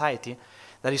 within society,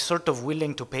 that is sort of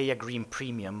willing to pay a green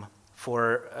premium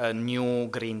for new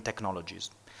green technologies.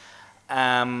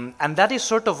 And that is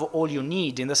sort of all you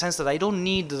need, in the sense that I don't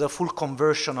need the full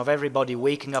conversion of everybody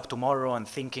waking up tomorrow and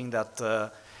thinking that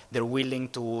they're willing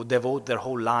to devote their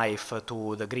whole life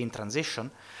to the green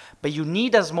transition. But you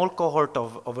need a small cohort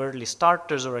of early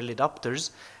starters or early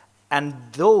adopters, and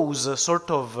those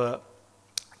sort of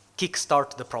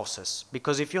kickstart the process.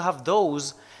 Because if you have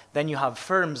those, then you have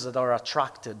firms that are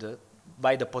attracted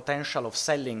by the potential of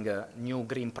selling new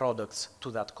green products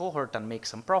to that cohort and make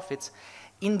some profits.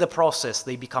 In the process,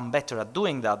 they become better at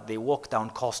doing that. They walk down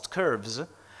cost curves,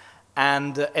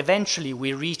 and eventually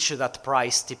we reach that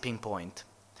price tipping point.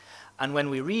 And when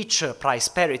we reach price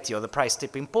parity or the price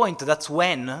tipping point, that's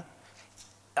when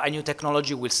a new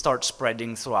technology will start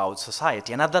spreading throughout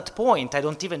society. And at that point, I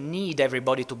don't even need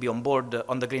everybody to be on board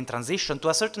on the green transition. To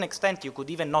a certain extent, you could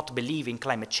even not believe in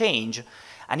climate change,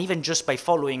 and even just by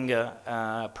following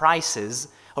prices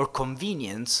or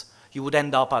convenience, you would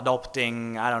end up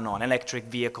adopting, I don't know, an electric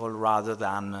vehicle rather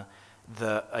than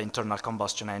the internal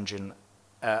combustion engine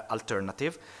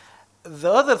alternative.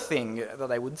 The other thing that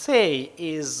I would say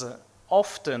is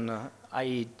often,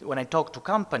 when I talk to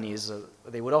companies,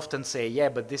 they would often say, yeah,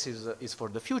 but this is for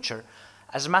the future.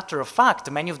 As a matter of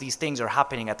fact, many of these things are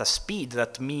happening at a speed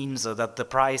that means that the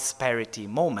price parity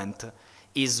moment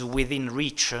is within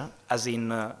reach, as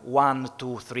in 1,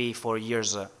 2, 3, 4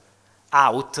 years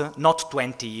out, not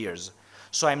 20 years.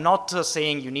 So I'm not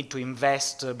saying you need to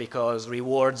invest because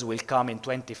rewards will come in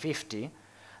 2050,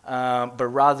 but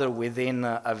rather within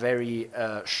a very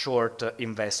short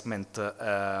investment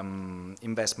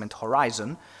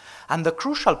horizon. And the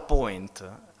crucial point,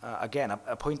 again,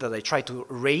 a point that I try to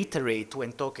reiterate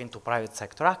when talking to private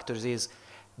sector actors is,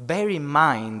 bear in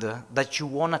mind that you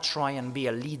want to try and be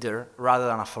a leader rather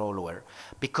than a follower.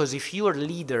 Because if you are a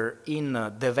leader in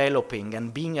developing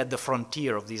and being at the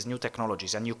frontier of these new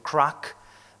technologies, and you crack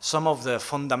some of the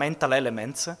fundamental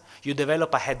elements, you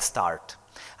develop a head start.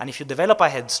 And if you develop a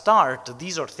head start,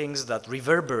 these are things that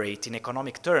reverberate in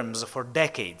economic terms for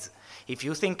decades. If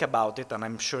you think about it, and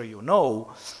I'm sure you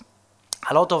know,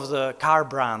 a lot of the car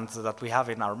brands that we have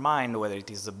in our mind, whether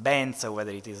it is the Benz, whether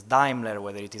it is Daimler,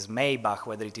 whether it is Maybach,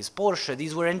 whether it is Porsche,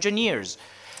 these were engineers.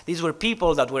 These were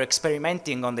people that were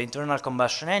experimenting on the internal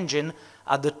combustion engine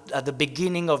at the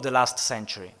beginning of the last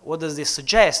century. What does this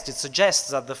suggest? It suggests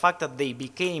that the fact that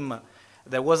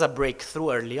there was a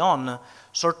breakthrough early on,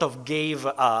 sort of gave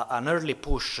an early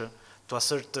push to a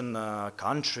certain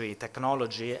country,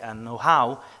 technology, and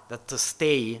know-how that to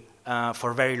stay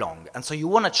for very long. And so you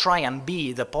want to try and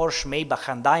be the Porsche, Maybach,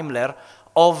 and Daimler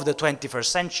of the 21st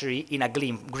century in a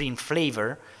green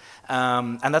flavor.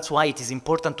 And that's why it is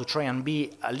important to try and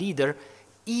be a leader,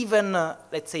 even,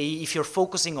 let's say, if you're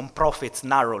focusing on profits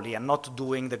narrowly and not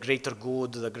doing the greater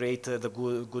good,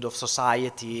 the good of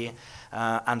society,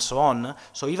 and so on.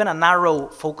 So even a narrow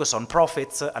focus on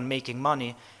profits and making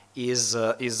money is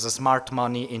smart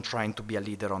money in trying to be a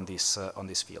leader on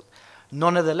this field.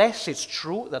 Nonetheless, it's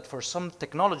true that for some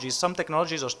technologies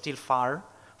are still far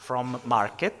from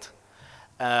market.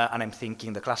 And I'm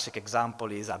thinking the classic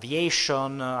example is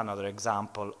aviation. Another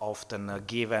example often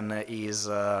given is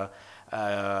the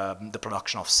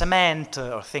production of cement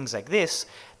or things like this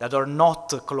that are not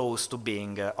close to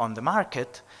being on the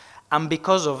market. And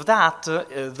because of that,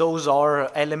 those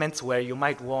are elements where you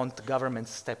might want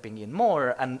governments stepping in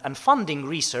more and funding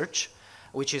research,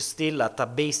 which is still at a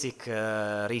basic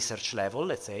research level,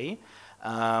 let's say.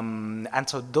 And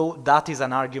so that is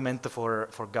an argument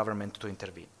for government to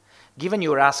intervene. Given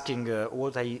you're asking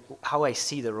how I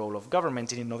see the role of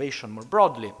government in innovation more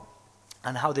broadly,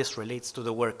 and how this relates to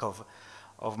the work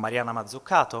of Mariana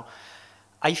Mazzucato,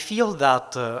 I feel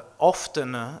that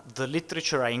often the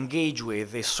literature I engage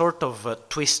with is sort of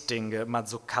twisting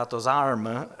Mazzucato's arm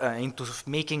into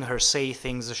making her say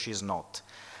things she's not.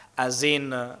 As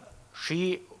in,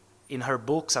 she, in her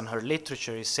books and her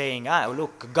literature, is saying,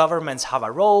 look, governments have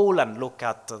a role, and look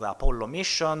at the Apollo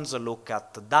missions, look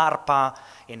at DARPA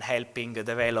in helping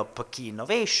develop key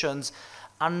innovations,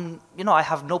 and I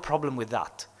have no problem with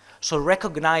that. So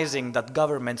recognizing that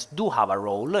governments do have a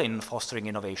role in fostering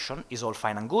innovation is all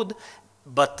fine and good,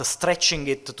 but stretching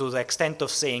it to the extent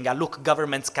of saying, look,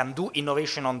 governments can do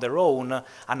innovation on their own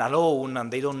and alone,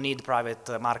 and they don't need private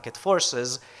market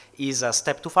forces, is a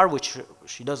step too far, which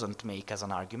she doesn't make as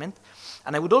an argument.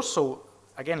 And I would also,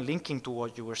 again, linking to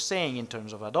what you were saying in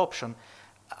terms of adoption,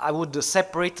 I would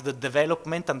separate the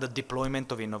development and the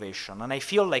deployment of innovation. And I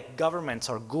feel like governments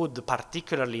are good,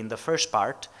 particularly in the first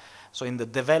part. So in the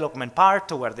development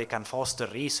part, where they can foster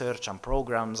research and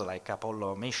programs like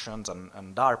Apollo missions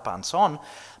and DARPA and so on,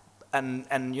 and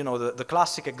the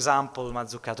classic example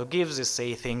Mazzucato gives is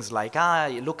say things like,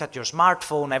 you look at your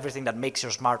smartphone, everything that makes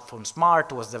your smartphone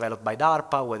smart was developed by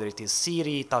DARPA, whether it is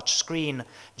Siri, touch screen,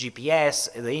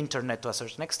 GPS, the internet to a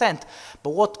certain extent.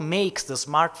 But what makes the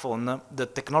smartphone the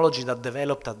technology that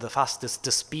developed at the fastest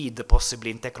speed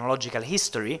possibly in technological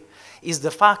history is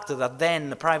the fact that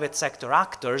then private sector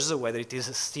actors, whether it is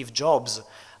Steve Jobs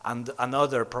and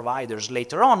other providers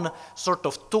later on, sort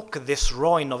of took this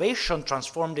raw innovation,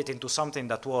 transformed it into something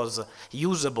that was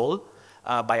usable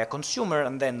by a consumer,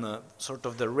 and then sort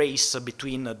of the race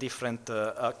between different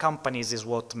companies is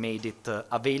what made it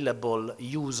available,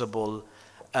 usable,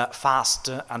 fast,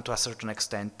 and to a certain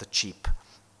extent cheap.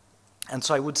 And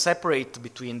so I would separate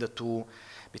between the two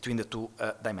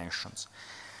dimensions.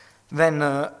 Then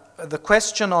the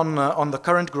question on the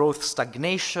current growth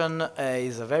stagnation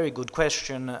is a very good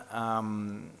question,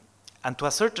 and to a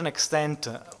certain extent,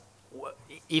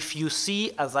 if you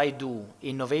see, as I do,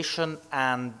 innovation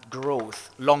and growth,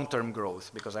 long-term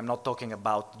growth, because I'm not talking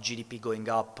about GDP going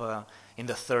up in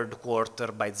the third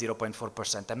quarter by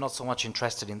 0.4%, I'm not so much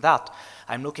interested in that.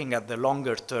 I'm looking at the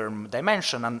longer-term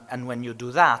dimension, and when you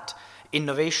do that,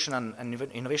 innovation and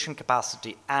innovation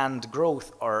capacity and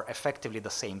growth are effectively the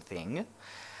same thing.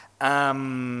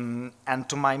 And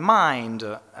to my mind,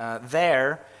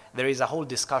 there is a whole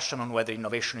discussion on whether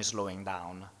innovation is slowing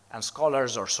down. And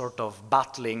scholars are sort of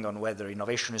battling on whether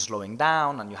innovation is slowing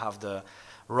down, and you have the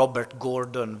Robert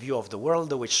Gordon view of the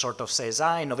world, which sort of says,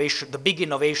 the big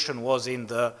innovation was in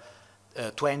the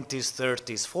 20s,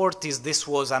 30s, 40s. This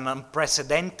was an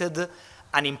unprecedented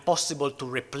and impossible to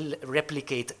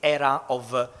replicate era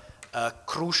of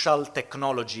crucial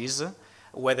technologies,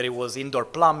 whether it was indoor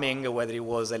plumbing, whether it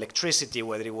was electricity,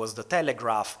 whether it was the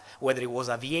telegraph, whether it was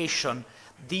aviation.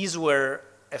 These were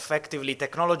effectively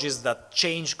technologies that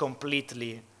changed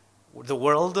completely the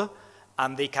world,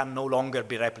 and they can no longer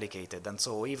be replicated. And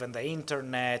so even the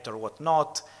internet or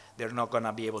whatnot, they're not going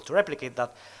to be able to replicate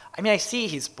that. I mean, I see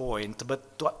his point,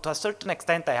 but to a certain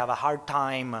extent, I have a hard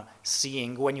time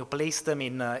seeing when you place them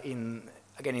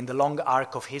again, in the long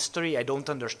arc of history. I don't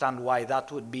understand why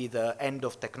that would be the end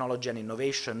of technology and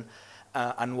innovation,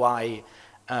 and why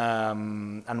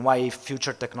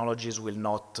future technologies will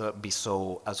not be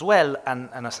so as well. And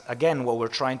again, what we're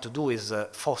trying to do is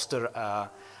foster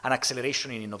an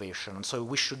acceleration in innovation. And so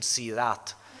we should see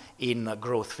that in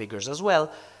growth figures as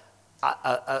well.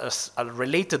 A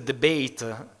related debate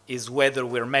is whether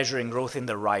we're measuring growth in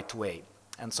the right way.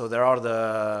 And so there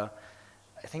are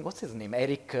I think, what's his name?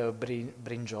 Eric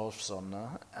Brynjolfsson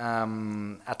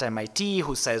at MIT,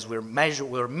 who says we're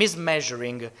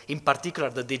mismeasuring, in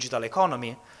particular, the digital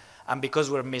economy. And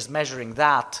because we're mismeasuring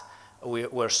that,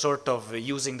 we're sort of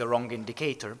using the wrong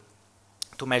indicator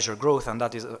to measure growth, and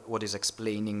that is what is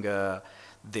explaining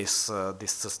this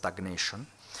stagnation.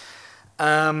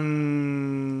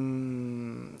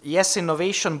 Yes,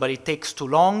 innovation, but it takes too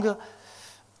long.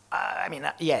 I mean,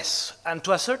 yes, and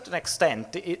to a certain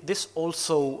extent, this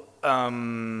also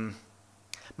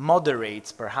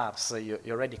moderates, perhaps. You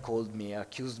already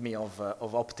accused me of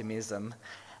optimism,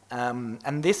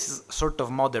 And this sort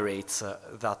of moderates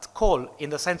that call in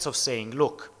the sense of saying,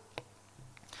 look,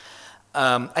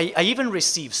 I even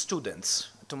receive students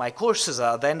to my courses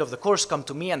at the end of the course come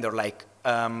to me and they're like,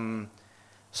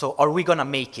 so are we gonna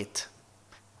make it?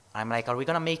 I'm like, are we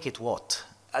gonna make it what?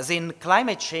 As in,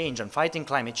 climate change and fighting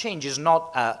climate change is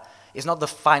not the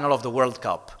final of the World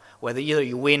Cup, whether either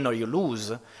you win or you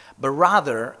lose, but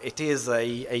rather it is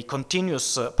a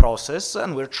continuous process,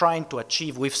 and we're trying to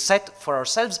achieve, we've set for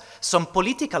ourselves some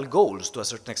political goals to a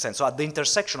certain extent. So at the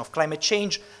intersection of climate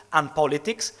change and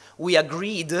politics, we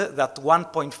agreed that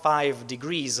 1.5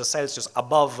 degrees Celsius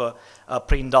above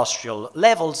pre-industrial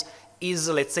levels is,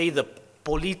 let's say, the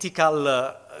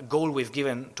political goal we've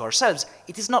given to ourselves.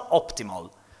 It is not optimal.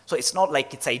 So it's not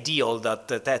like it's ideal that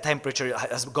the temperature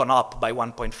has gone up by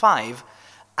 1.5.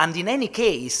 And in any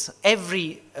case,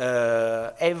 every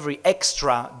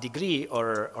extra degree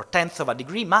or tenth of a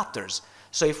degree matters.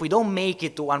 So if we don't make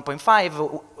it to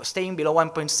 1.5, staying below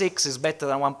 1.6 is better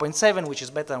than 1.7, which is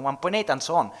better than 1.8, and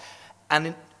so on.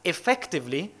 And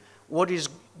effectively, what is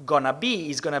gonna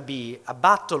be a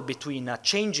battle between a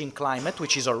changing climate,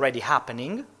 which is already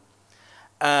happening,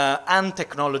 and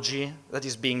technology that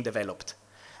is being developed.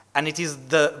 And it is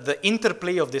the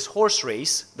interplay of this horse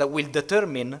race that will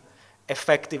determine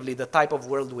effectively the type of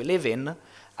world we live in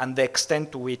and the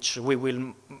extent to which we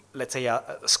will, let's say,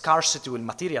 a scarcity will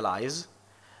materialize,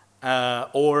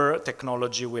 or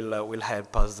technology will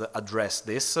help us address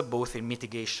this, both in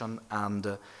mitigation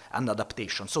and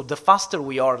adaptation. So the faster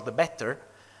we are, the better.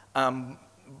 And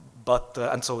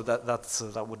so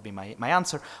that would be my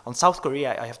answer. On South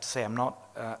Korea, I have to say I'm not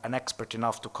an expert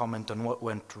enough to comment on what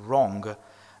went wrong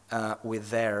with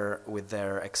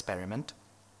their experiment.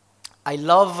 I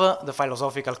love the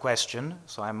philosophical question,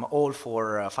 so I'm all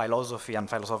for philosophy and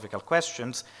philosophical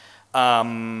questions. I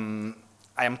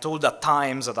am told at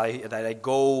times that I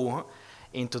go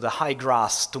into the high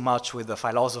grass too much with the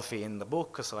philosophy in the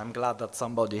book, so I'm glad that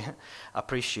somebody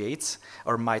appreciates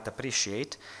or might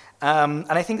appreciate. And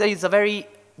I think that it's a very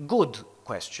good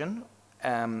question.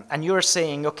 And you're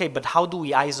saying, okay, but how do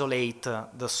we isolate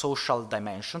the social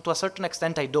dimension? To a certain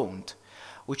extent, I don't,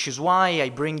 which is why I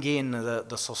bring in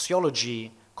the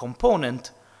sociology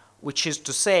component, which is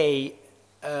to say,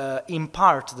 in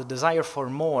part, the desire for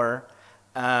more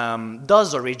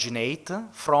does originate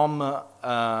from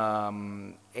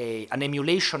an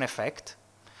emulation effect,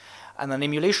 and an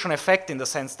emulation effect in the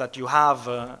sense that you have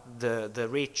the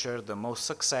richer, the most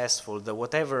successful, the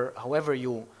whatever, however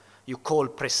you call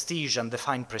prestige and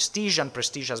define prestige, and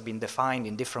prestige has been defined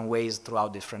in different ways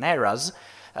throughout different eras.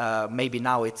 Maybe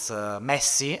now it's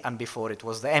Messi, and before it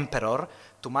was the emperor.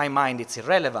 To my mind, it's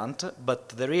irrelevant, but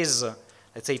there is,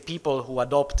 let's say, people who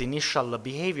adopt initial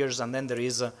behaviors, and then there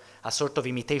is a sort of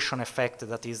imitation effect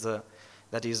that is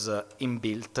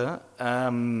inbuilt.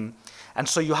 And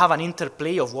so you have an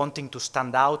interplay of wanting to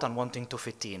stand out and wanting to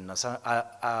fit in. So,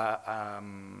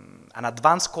 an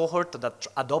advanced cohort that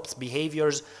adopts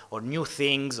behaviors or new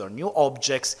things or new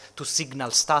objects to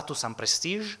signal status and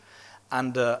prestige,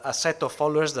 and a set of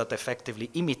followers that effectively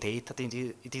imitate. I think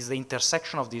it is the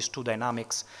intersection of these two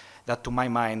dynamics that, to my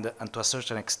mind, and to a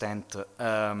certain extent,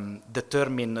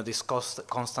 determine this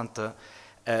constant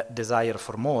desire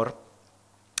for more,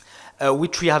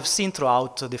 which we have seen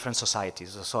throughout different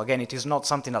societies. So again, it is not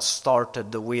something that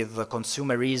started with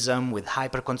consumerism, with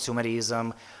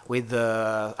hyper-consumerism, with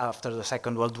after the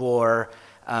Second World War,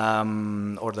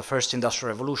 or the First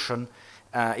Industrial Revolution.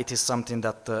 It is something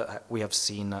that we have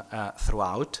seen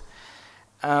throughout.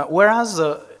 Whereas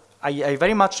I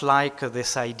very much like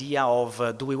this idea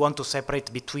of do we want to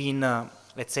separate between,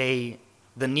 let's say,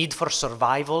 the need for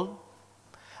survival,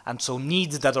 and so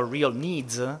needs that are real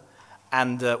needs,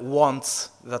 and wants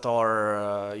that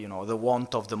are, the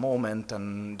want of the moment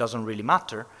and doesn't really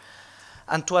matter.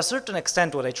 And to a certain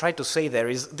extent, what I try to say there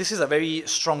is, this is a very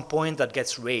strong point that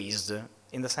gets raised,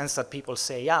 in the sense that people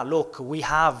say, yeah, look, we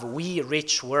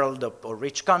rich world or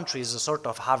rich countries sort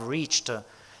of have reached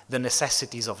the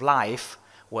necessities of life,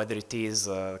 whether it is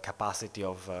capacity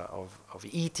of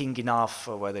eating enough,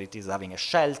 whether it is having a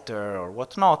shelter or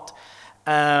whatnot.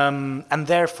 And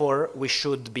therefore, we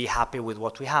should be happy with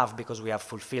what we have because we have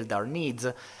fulfilled our needs,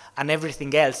 and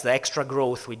everything else, the extra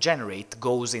growth we generate,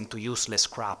 goes into useless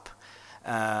crap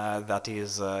that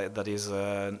is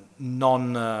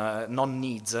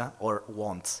non-needs or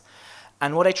wants.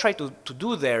 And what I try to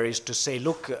do there is to say,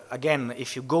 look, again,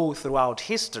 if you go throughout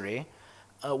history,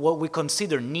 what we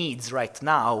consider needs right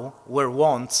now were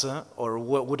wants, or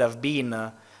what would have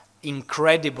been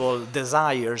incredible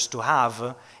desires to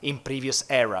have in previous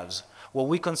eras. What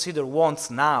we consider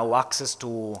wants now, access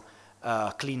to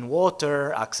clean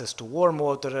water, access to warm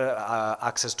water,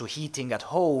 access to heating at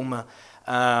home,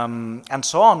 and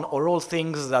so on, are all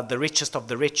things that the richest of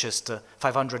the richest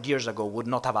 500 years ago would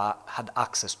not have had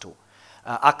access to.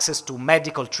 Access to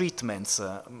medical treatments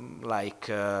like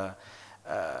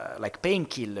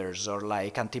painkillers or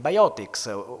like antibiotics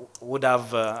would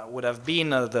have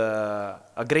been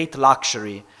a great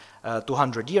luxury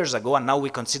 200 years ago, and now we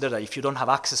consider that if you don't have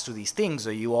access to these things,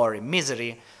 you are in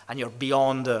misery and you're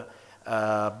beyond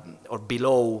or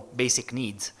below basic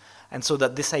needs. And so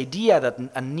that this idea that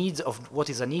a need of what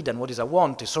is a need and what is a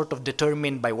want is sort of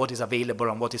determined by what is available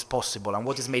and what is possible and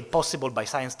what is made possible by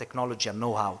science, technology, and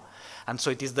know-how. And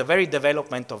so it is the very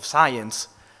development of science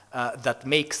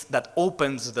that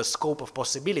opens the scope of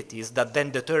possibilities that then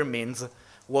determines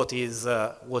what is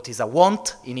a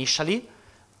want initially,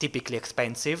 typically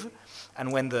expensive,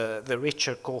 and when the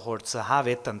richer cohorts have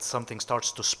it and something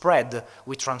starts to spread,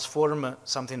 we transform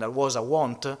something that was a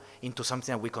want into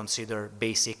something that we consider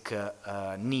basic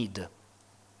need.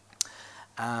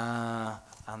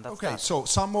 And that's okay, that. so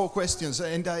some more questions,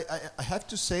 and I have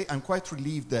to say I'm quite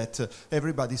relieved that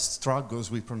everybody struggles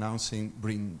with pronouncing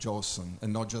Bryn Jolson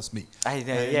and not just me.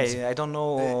 I don't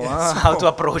know how to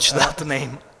approach that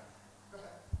name.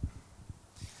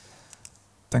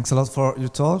 Thanks a lot for your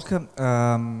talk.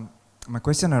 My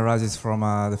question arises from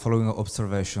the following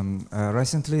observation.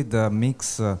 Recently, the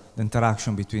mix, the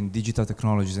interaction between digital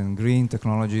technologies and green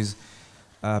technologies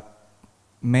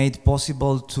made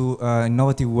possible to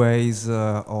innovative ways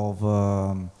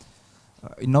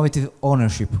innovative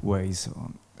ownership ways,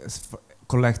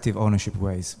 collective ownership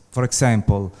ways. For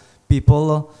example,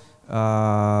 people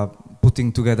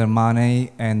putting together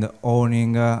money and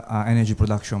owning an energy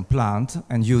production plant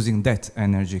and using that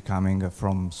energy coming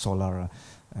from solar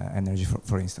energy,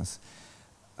 for instance.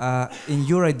 In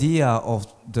your idea of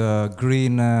the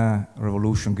green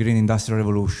revolution, green industrial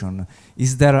revolution,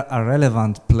 is there a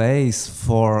relevant place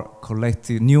for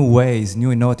collective new ways,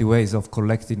 new innovative ways of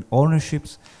collecting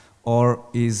ownerships, or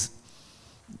is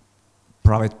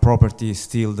private property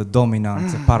still the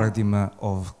dominant paradigm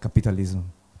of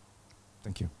capitalism?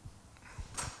 Thank you.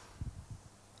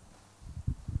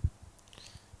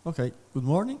 Okay, good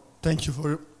morning. Thank you for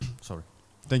your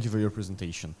Thank you for your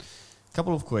presentation.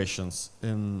 Couple of questions.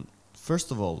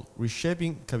 First of all,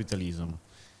 reshaping capitalism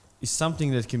is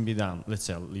something that can be done, let's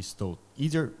say, at least thought,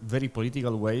 either very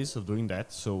political ways of doing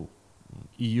that, so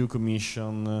EU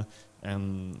Commission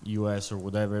and US or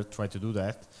whatever try to do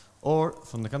that, or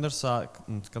from the counter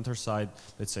side,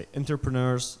 let's say,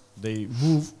 entrepreneurs, they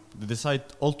decide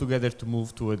altogether to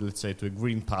move to, let's say, to a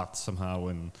green path somehow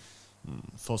and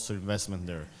foster investment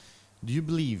there. Do you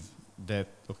believe that,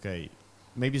 okay,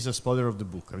 maybe it's a spoiler of the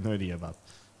book, I have no idea, but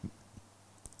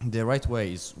the right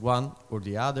way is one or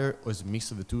the other, or is a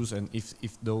mix of the two, and if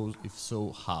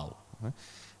so, how?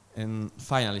 And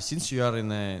finally, since you are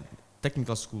in a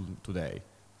technical school today,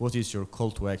 what is your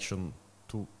call to action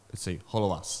to, let's say,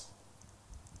 all of us?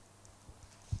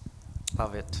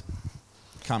 Love it.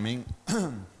 Coming.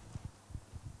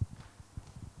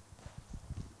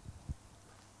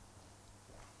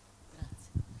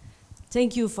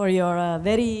 Thank you for your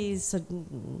very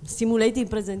stimulating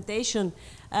presentation.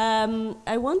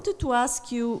 I wanted to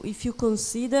ask you if you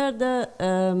consider the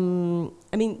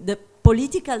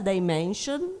political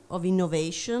dimension of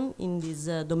innovation in this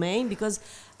domain, because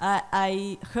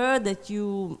I heard that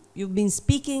you've been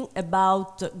speaking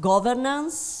about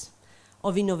governance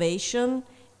of innovation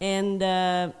and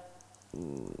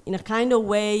in a kind of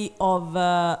way of,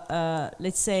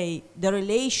 let's say, the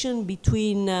relation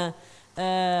between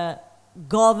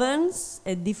governs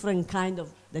a different kind of,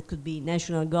 that could be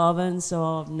national governance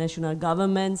or national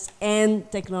governments and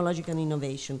technological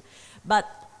innovation. But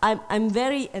I'm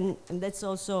very, and that's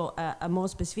also a more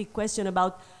specific question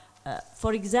about,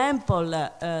 for example,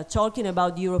 talking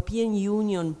about European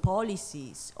Union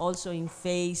policies, also in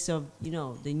face of,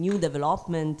 the new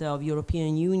development of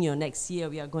European Union. Next year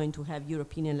we are going to have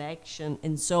European election,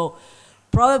 and so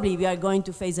probably we are going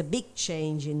to face a big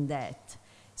change in that.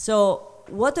 So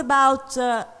what about,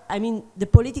 the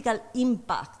political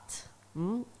impact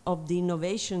of the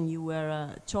innovation you were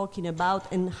talking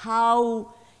about, and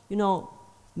how,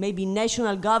 maybe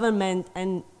national government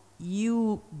and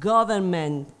EU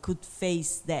government could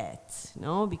face that,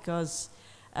 because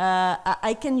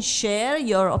I can share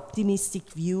your optimistic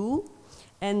view,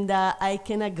 and I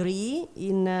can agree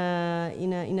in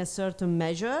a certain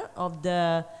measure of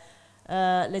the,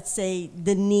 let's say,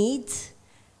 the need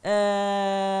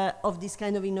of this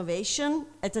kind of innovation.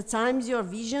 At times your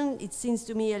vision, it seems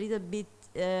to me a little bit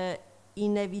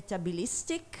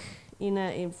inevitabilistic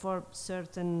for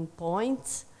certain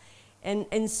points,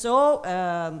 And so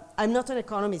I'm not an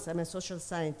economist, I'm a social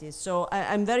scientist. So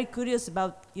I'm very curious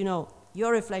about, you know,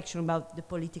 your reflection about the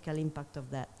political impact of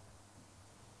that.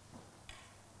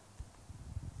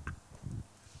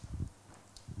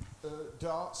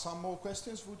 There are some more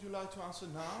questions. Would you like to answer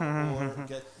now or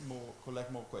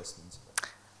collect more questions?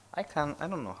 I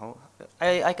don't know how.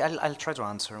 I'll try to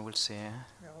answer. We'll see. We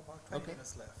have about 20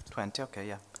 minutes left. 20, okay,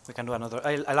 yeah. We can do another.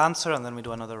 I'll answer and then we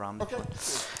do another round. Okay.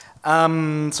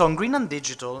 So on green and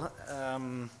digital,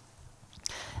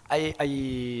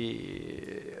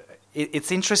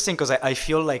 it's interesting because I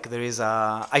feel like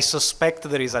I suspect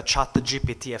there is a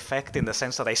ChatGPT effect in the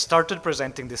sense that I started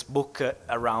presenting this book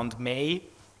around May.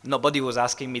 Nobody was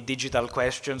asking me digital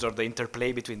questions or the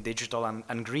interplay between digital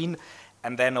and green.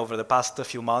 And then over the past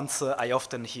few months, I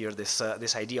often hear this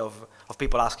idea of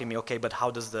people asking me, okay, but how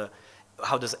does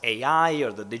AI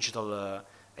or the digital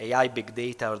AI, big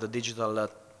data, or the digital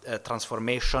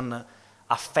transformation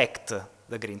affect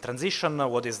the green transition?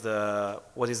 What is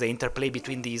the interplay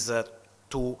between these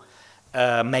two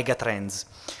mega trends?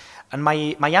 And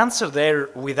my answer there,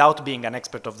 without being an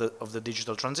expert of the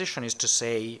digital transition, is to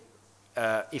say,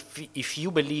 if you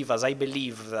believe, as I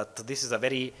believe, that this is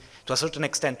to a certain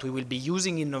extent, we will be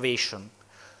using innovation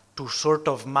to sort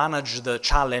of manage the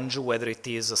challenge, whether it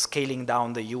is scaling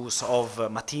down the use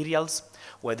of materials,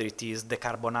 whether it is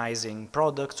decarbonizing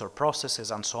products or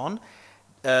processes and so on.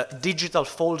 Digital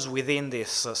falls within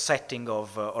this setting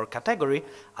of or category,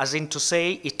 as in to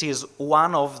say it is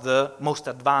one of the most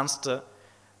advanced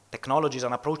technologies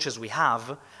and approaches we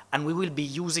have, and we will be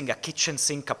using a kitchen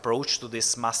sink approach to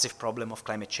this massive problem of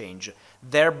climate change.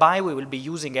 Thereby, we will be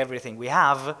using everything we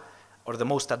have, or the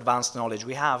most advanced knowledge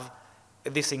we have.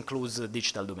 This includes the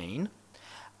digital domain.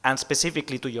 And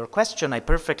specifically to your question, I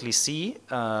perfectly see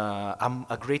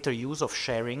a greater use of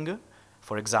sharing,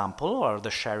 for example, or the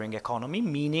sharing economy,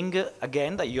 meaning,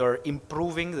 again, that you're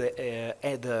improving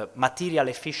the material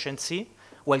efficiency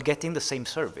while getting the same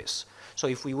service. So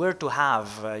if we were to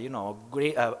have,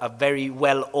 a very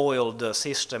well-oiled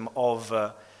system of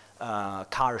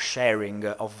car sharing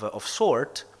of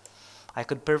sort, I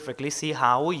could perfectly see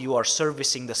how you are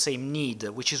servicing the same need,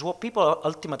 which is what people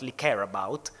ultimately care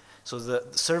about. So the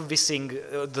servicing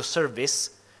the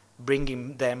service,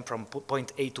 bringing them from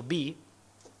point A to B.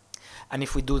 And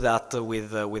if we do that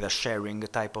with a sharing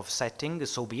type of setting,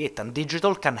 so be it. And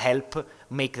digital can help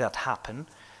make that happen.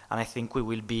 And I think we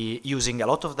will be using a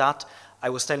lot of that. I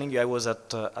was telling you I was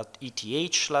at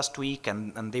ETH last week,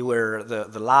 and they were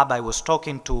the lab I was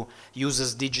talking to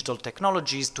uses digital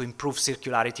technologies to improve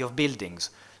circularity of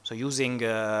buildings. So using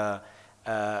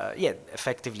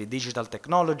effectively digital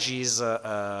technologies,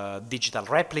 digital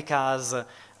replicas,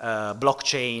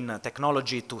 blockchain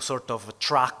technology to sort of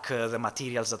track the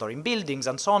materials that are in buildings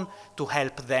and so on, to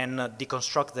help then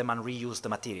deconstruct them and reuse the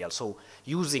material. So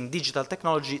using digital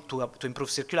technology to improve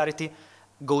circularity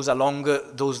goes along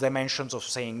those dimensions of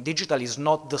saying digital is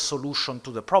not the solution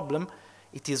to the problem.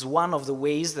 It is one of the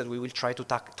ways that we will try to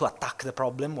attack the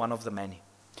problem, one of the many.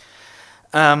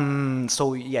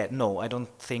 So yeah, no, I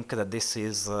don't think that this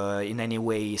is in any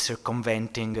way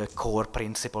circumventing core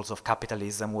principles of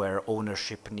capitalism, where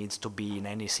ownership needs to be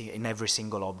in every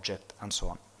single object and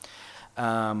so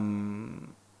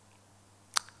on.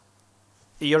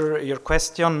 Your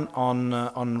question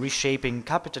on reshaping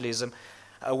capitalism,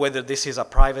 whether this is a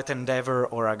private endeavor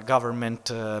or a government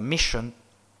mission,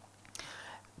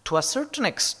 to a certain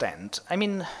extent, I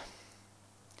mean,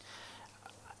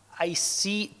 I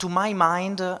see, to my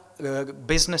mind,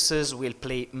 businesses will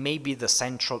play maybe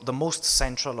the most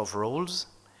central of roles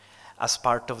as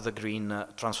part of the green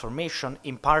transformation,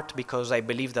 in part because I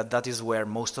believe that that is where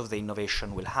most of the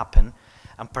innovation will happen,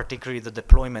 and particularly the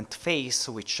deployment phase,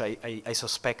 which I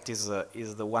suspect is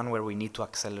the one where we need to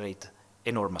accelerate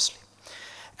enormously.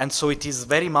 And so it is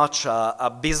very much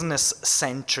a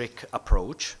business-centric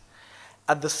approach.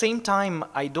 At the same time,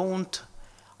 I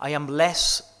am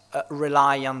less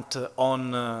reliant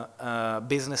on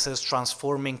businesses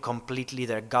transforming completely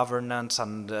their governance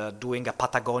and doing a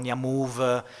Patagonia move,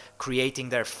 creating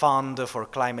their fund for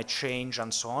climate change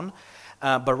and so on.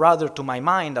 But rather, to my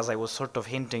mind, as I was sort of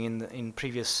hinting in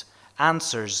previous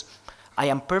answers, I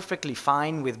am perfectly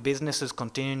fine with businesses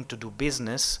continuing to do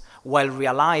business while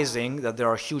realizing that there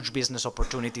are huge business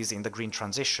opportunities in the green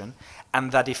transition,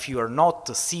 and that if you are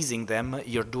not seizing them,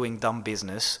 you're doing dumb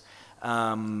business.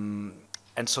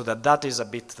 And so that is a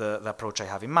bit the approach I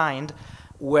have in mind.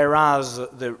 Whereas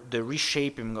the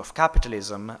reshaping of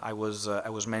capitalism I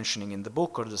was mentioning in the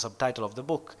book, or the subtitle of the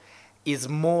book,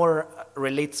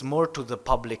 relates more to the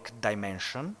public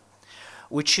dimension,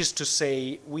 which is to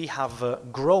say we have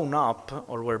grown up,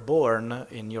 or were born,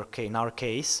 in our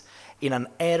case, in an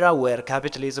era where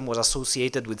capitalism was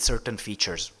associated with certain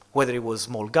features, whether it was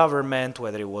small government,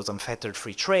 whether it was unfettered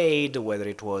free trade, whether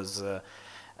it was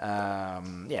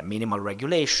minimal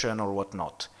regulation or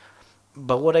whatnot.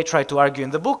 But what I try to argue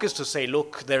in the book is to say,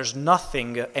 look, there's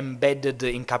nothing embedded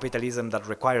in capitalism that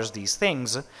requires these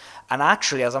things. And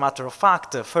actually, as a matter of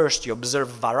fact, first you observe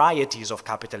varieties of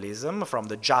capitalism, from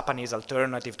the Japanese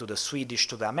alternative to the Swedish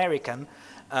to the American,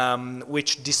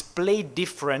 which display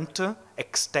different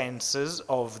extenses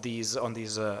of these on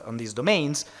these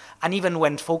domains. And even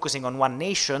when focusing on one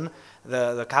nation,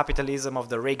 the capitalism of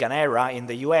the Reagan era in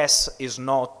the US is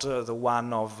not the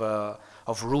one of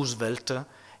Roosevelt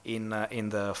in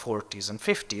the 40s and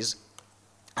 50s.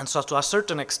 And so to a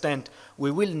certain extent,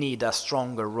 we will need a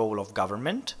stronger role of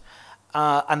government,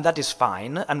 and that is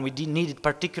fine, and we need it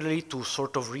particularly to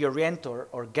sort of reorient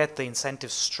or get the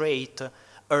incentives straight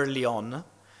early on.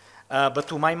 But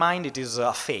to my mind, it is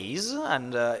a phase,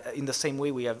 and in the same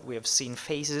way we have seen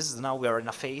phases. Now we are in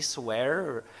a phase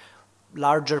where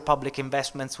larger public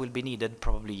investments will be needed,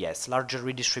 probably yes. Larger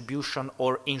redistribution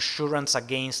or insurance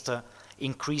against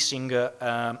increasing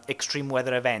extreme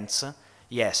weather events,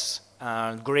 yes.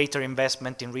 Greater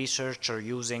investment in research or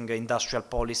using industrial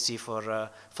policy for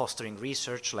fostering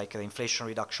research, like the Inflation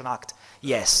Reduction Act,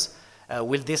 yes.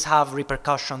 Will this have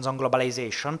repercussions on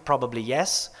globalization? Probably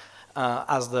yes.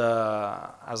 As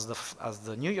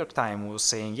the New York Times was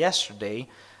saying yesterday,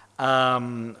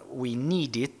 we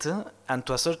need it, and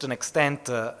to a certain extent,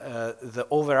 the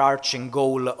overarching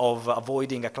goal of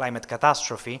avoiding a climate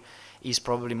catastrophe is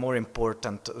probably more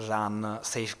important than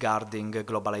safeguarding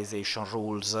globalization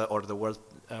rules or the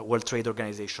World Trade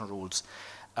Organization rules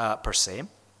per se.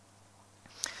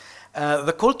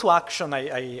 The call to action,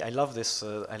 I love this.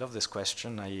 I love this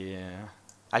question.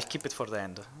 I'll keep it for the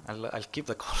end. I'll keep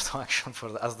the call to action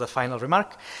as the final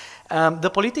remark. The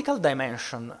political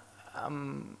dimension.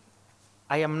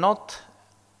 I am not.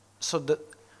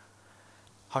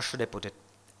 How should I put it?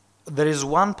 There is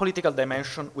one political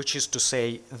dimension, which is to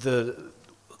say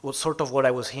what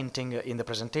I was hinting in the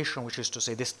presentation, which is to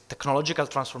say this technological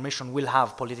transformation will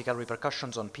have political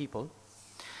repercussions on people,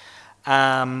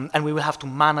 and we will have to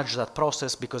manage that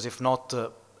process, because if not,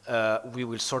 we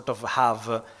will sort of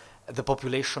have the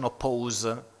population oppose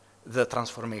the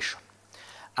transformation,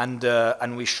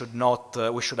 and we should not.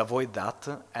 We should avoid that,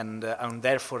 and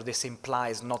therefore this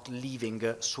implies not leaving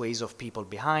swathes of people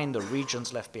behind or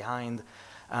regions left behind.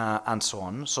 And so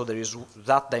on. So there is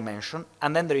that dimension,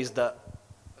 and then there is the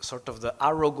sort of the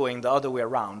arrow going the other way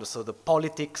around. So the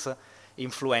politics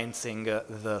influencing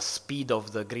the speed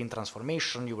of the green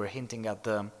transformation. You were hinting at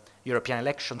the European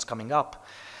elections coming up,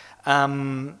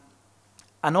 and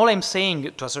all I'm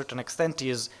saying to a certain extent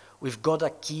is we've got to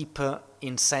keep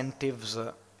incentives,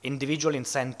 individual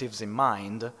incentives in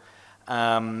mind,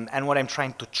 and what I'm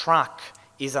trying to track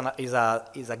is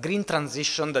a green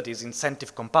transition that is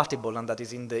incentive compatible and that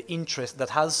is in the interest, that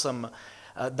has some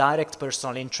direct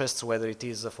personal interests, whether it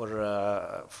is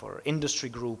for industry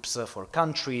groups, for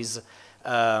countries,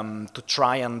 to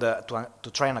try and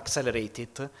accelerate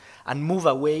it and move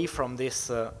away from this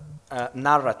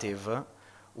narrative,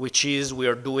 which is we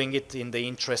are doing it in the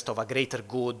interest of a greater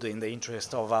good, in the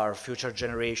interest of our future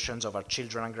generations, of our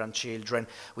children and grandchildren.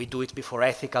 We do it before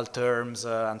ethical terms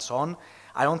and so on.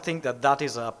 I don't think that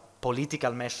is a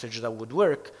political message that would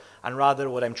work, and rather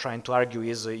what I'm trying to argue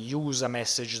is use a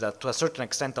message that to a certain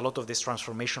extent a lot of this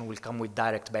transformation will come with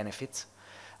direct benefits,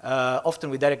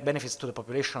 often with direct benefits to the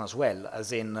population as well,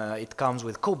 as in it comes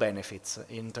with co-benefits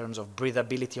in terms of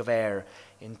breathability of air,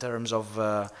 in terms of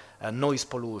noise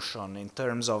pollution, in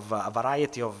terms of a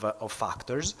variety of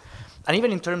factors, and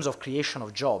even in terms of creation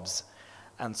of jobs.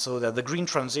 And so that the green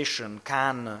transition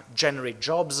can generate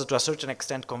jobs to a certain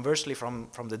extent, conversely from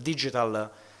the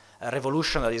digital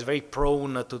revolution that is very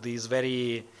prone to these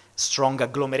very strong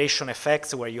agglomeration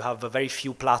effects where you have very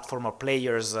few platform or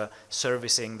players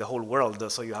servicing the whole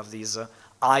world. So you have these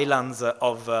islands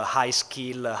of high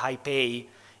skill, high pay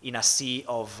in a sea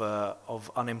of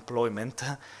unemployment.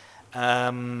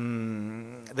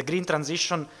 The green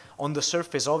transition, on the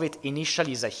surface of it,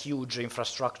 initially is a huge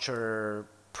infrastructure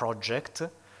project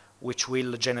which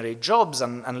will generate jobs,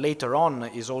 and later on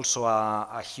is also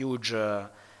a huge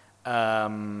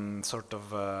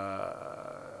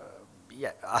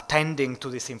attending to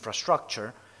this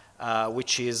infrastructure,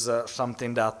 which is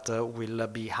something that will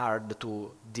be hard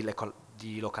to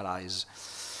delocalize.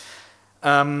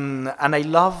 And I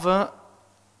love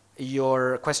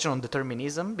your question on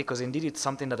determinism, because indeed it's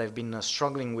something that I've been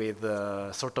struggling with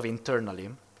sort of internally.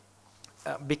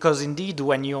 because indeed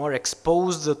when you are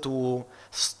exposed to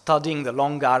studying the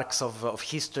long arcs of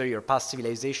history or past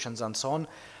civilizations and so on,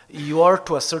 you are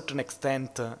to a certain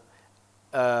extent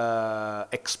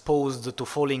exposed to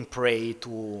falling prey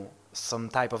to some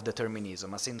type of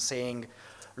determinism, as in saying,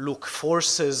 look,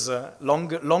 forces,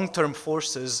 long-term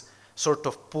forces sort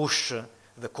of push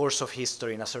the course of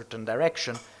history in a certain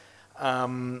direction,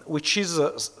 which is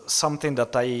something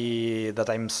that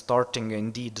I'm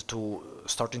starting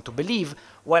to believe,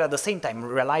 while at the same time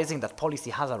realizing that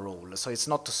policy has a role. So it's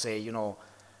not to say, you know,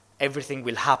 everything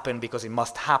will happen because it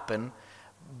must happen,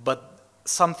 but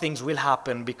some things will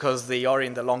happen because they are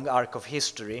in the long arc of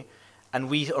history, and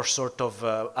we are sort of,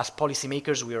 as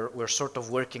policymakers, we're sort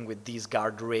of working with these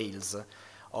guardrails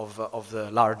of the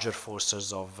larger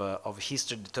forces of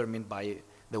history determined by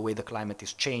the way the climate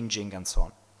is changing and so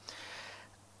on.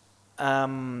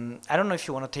 I don't know if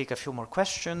you want to take a few more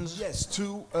questions. Yes,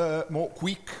 two more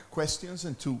quick questions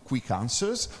and two quick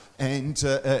answers. And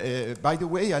by the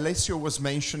way, Alessio was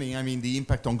mentioning, I mean, the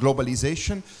impact on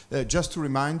globalization. Just to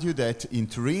remind you that in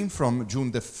Turin, from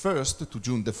June the 1st to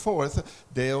June the 4th,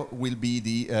 there will be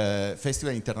the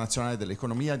Festival Internazionale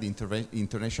dell'Economia, the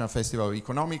International Festival of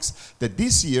Economics, that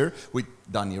this year, with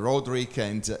Dani Rodrik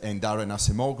and Darren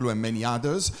Acemoglu and many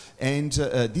others, and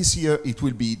this year it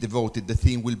will be devoted, the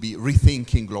theme will be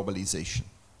rethinking globalization.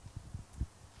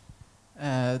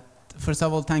 First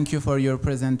of all, thank you for your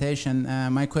presentation.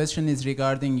 My question is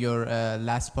regarding your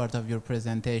last part of your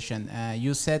presentation.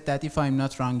 You said that, if I'm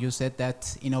not wrong, you said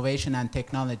that innovation and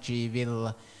technology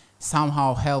will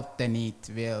somehow help the need.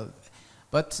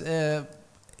 But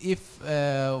if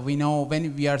we know,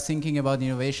 when we are thinking about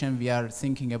innovation, we are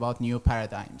thinking about new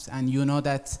paradigms. And you know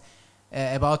that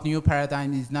about new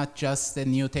paradigm is not just a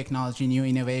new technology, new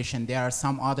innovation. There are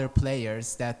some other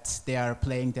players that they are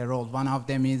playing their role. One of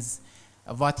them is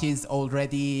what is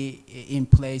already in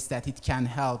place that it can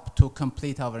help to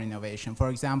complete our innovation. For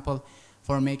example,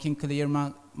 for making clear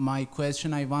my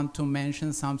question, I want to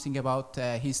mention something about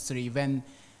history. When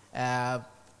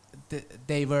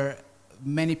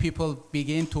many people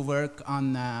begin to work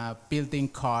on building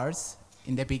cars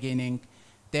in the beginning,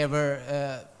 there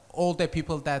were all the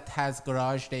people that has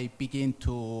garage, they begin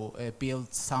to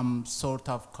build some sort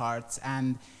of cars,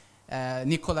 and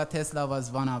Nikola Tesla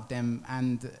was one of them,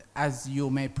 and as you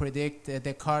may predict,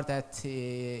 the car that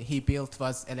he built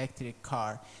was electric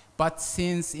car. But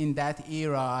since in that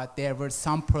era there were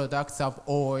some products of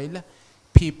oil,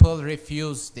 people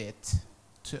refused it.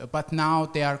 But now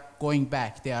they are going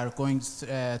back, they are going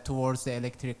towards the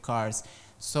electric cars.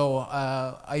 So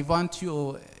I want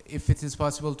you, if it is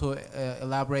possible, to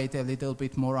elaborate a little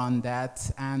bit more on that.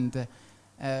 And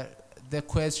the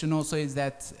question also is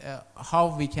that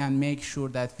how we can make sure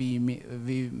that we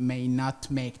may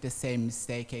not make the same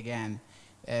mistake again.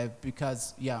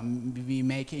 Because, yeah, we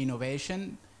make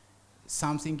innovation,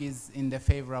 something is in the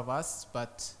favor of us,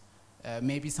 but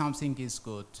maybe something is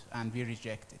good and we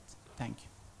reject it. Thank you.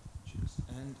 Cheers.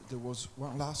 And there was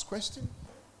one last question.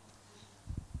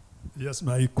 Yes,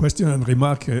 my question and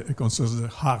remark concerns the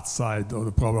hard side of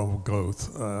the problem of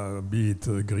growth, be it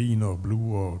green or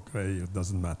blue or gray, it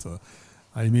doesn't matter.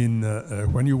 I mean,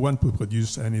 when you want to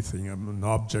produce anything, an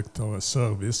object or a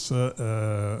service,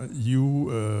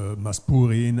 you must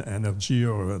pour in energy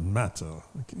or matter,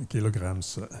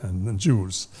 kilograms and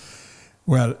joules.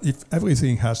 Well, if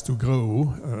everything has to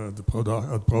grow, the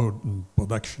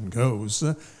production grows,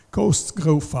 costs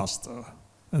grow faster,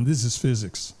 and this is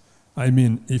physics. I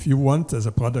mean, if you want as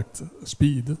a product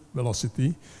speed,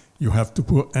 velocity, you have to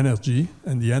pour energy,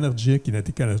 and the energy,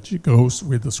 kinetic energy, grows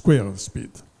with the square of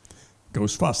speed,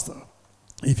 goes faster.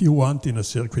 If you want in a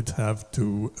circuit have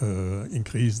to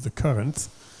increase the current,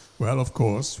 well, of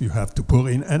course, you have to pour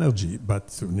in energy, but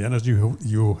the energy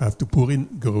you have to pour in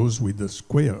grows with the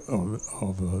square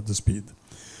of the speed.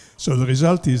 So the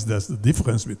result is that the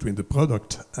difference between the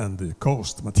product and the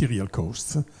cost, material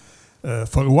cost,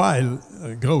 for a while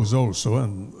grows also,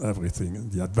 and everything,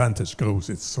 the advantage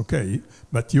grows, it's okay,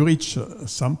 but you reach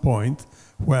some point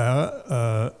where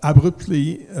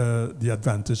abruptly the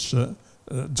advantage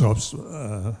drops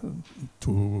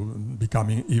to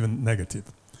becoming even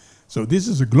negative. So this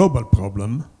is a global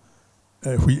problem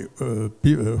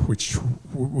which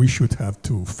we should have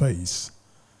to face.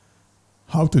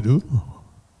 How to do?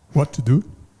 What to do?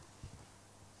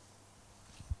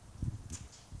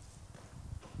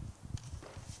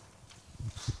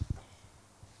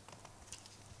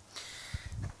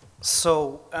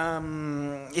 So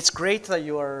it's great that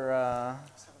you are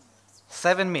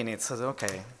 7 minutes.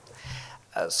 Okay.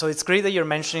 So it's great that you're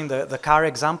mentioning the car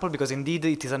example, because indeed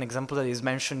it is an example that is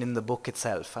mentioned in the book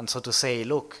itself. And so to say,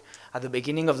 look, at the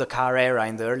beginning of the car era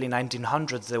in the early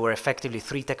 1900s, there were effectively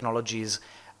three technologies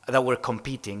that were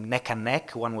competing neck and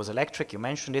neck. One was electric, you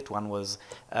mentioned it, one was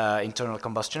internal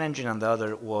combustion engine, and the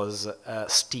other was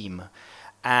steam.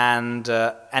 And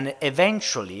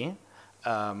eventually,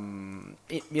 at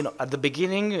the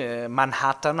beginning,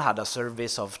 Manhattan had a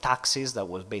service of taxis that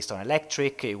was based on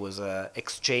electric. It was an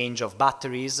exchange of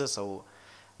batteries, so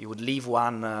you would leave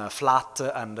one flat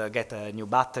and get a new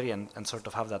battery and sort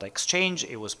of have that exchange.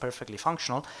 It was perfectly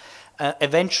functional.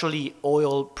 Eventually,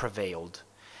 oil prevailed.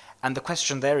 And the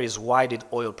question there is, why did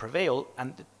oil prevail?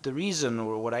 And the reason,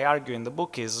 or what I argue in the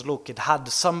book, is, look, it had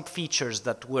some features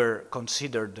that were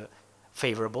considered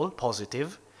favorable,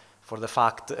 positive, for the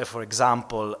fact, for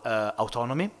example,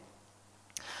 autonomy.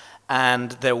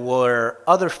 And there were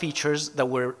other features that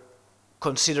were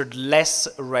considered less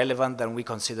relevant than we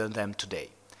consider them today.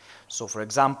 So, for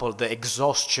example, the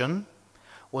exhaustion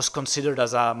was considered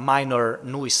as a minor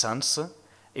nuisance,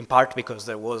 in part because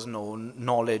there was no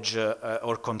knowledge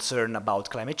or concern about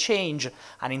climate change.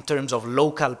 And in terms of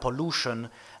local pollution,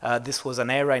 this was an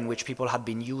era in which people had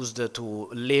been used to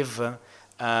live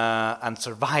and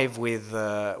survive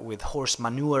with horse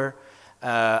manure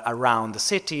around the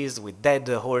cities, with dead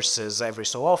horses every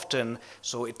so often.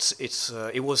 So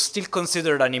it was still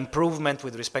considered an improvement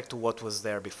with respect to what was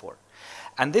there before.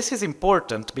 And this is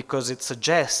important because it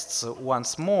suggests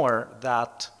once more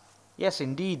that, yes,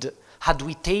 indeed, had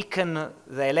we taken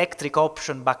the electric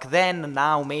option back then,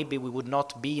 now maybe we would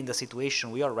not be in the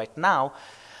situation we are right now.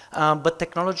 But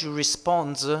technology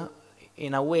responds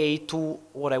in a way to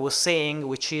what I was saying,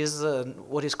 which is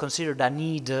what is considered a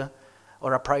need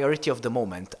or a priority of the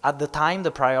moment. At the time,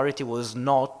 the priority was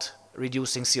not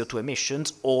reducing CO2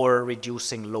 emissions or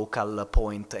reducing local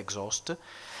point exhaust,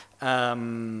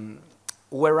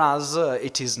 whereas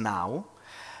it is now.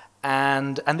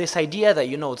 And this idea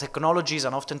that, technologies,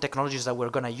 and often technologies that we're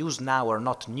going to use now are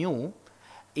not new,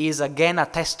 is again a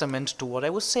testament to what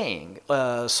I was saying.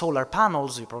 Solar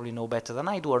panels, you probably know better than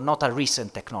I do, are not a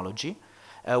recent technology.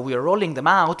 We are rolling them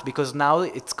out because now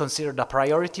it's considered a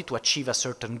priority to achieve a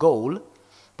certain goal,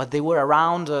 but they were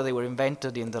around, they were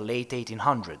invented in the late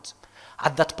 1800s.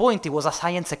 At that point, it was a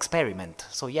science experiment.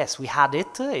 So yes, we had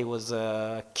it, it was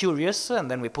curious,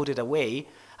 and then we put it away,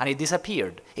 and it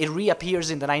disappeared. It reappears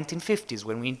in the 1950s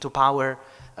when we need to power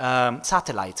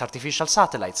satellites, artificial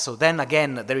satellites. So then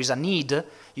again, there is a need,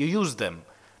 you use them.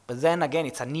 But then again,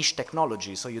 it's a niche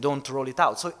technology, so you don't roll it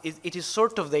out. So it is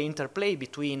sort of the interplay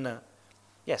between,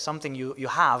 something you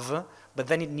have, but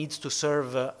then it needs to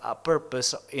serve a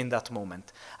purpose in that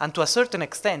moment. And to a certain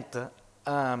extent,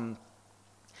 often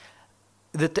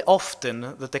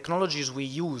the technologies we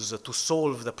use to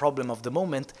solve the problem of the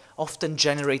moment often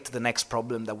generate the next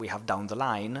problem that we have down the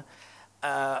line.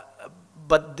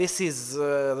 But this is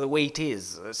the way it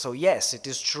is. So yes, it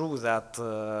is true that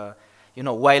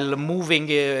while moving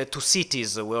to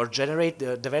cities or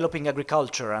developing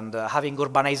agriculture and having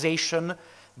urbanization,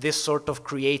 this sort of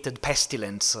created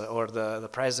pestilence or the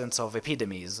presence of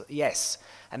epidemics. Yes,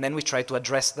 and then we try to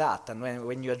address that. And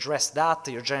when you address that,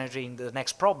 you're generating the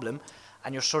next problem.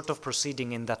 And you're sort of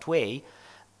proceeding in that way,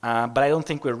 but I don't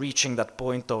think we're reaching that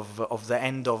point of the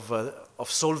end of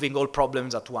solving all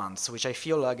problems at once, which I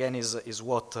feel again is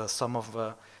what some of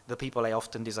the people I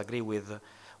often disagree with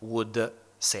would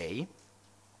say.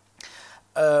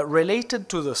 Related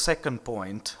to the second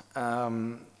point,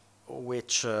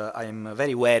 which I'm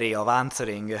very wary of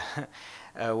answering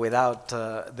without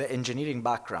the engineering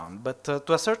background, but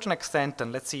to a certain extent,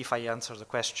 and let's see if I answer the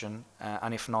question,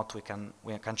 and if not, we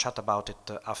can chat about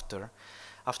it after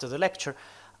the lecture.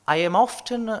 I am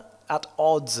often at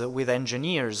odds with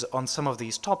engineers on some of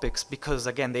these topics because,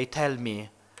 again, they tell me,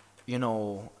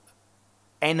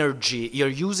 energy, you're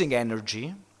using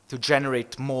energy to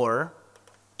generate more,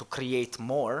 to create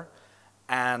more,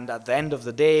 and at the end of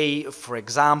the day, for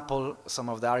example, some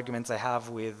of the arguments I have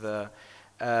with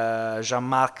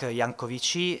Jean-Marc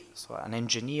Jancovici, so an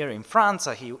engineer in France,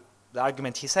 the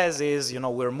argument he says is,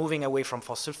 we're moving away from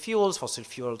fossil fuels. Fossil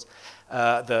fuels,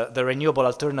 the renewable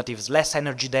alternative is less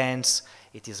energy dense,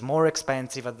 it is more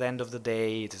expensive at the end of the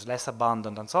day, it is less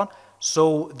abundant, and so on.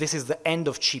 So this is the end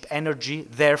of cheap energy,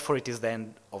 therefore it is the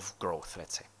end of growth,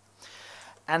 let's say.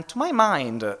 And to my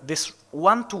mind, this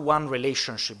one-to-one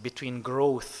relationship between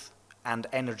growth and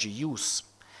energy use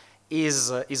is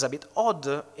a bit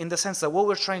odd in the sense that what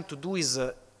we're trying to do is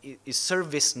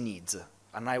service needs,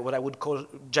 and what I would call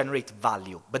generate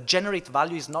value. But generate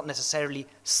value is not necessarily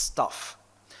stuff.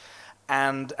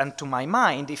 And to my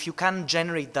mind, if you can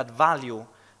generate that value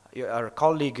Our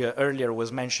colleague earlier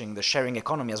was mentioning the sharing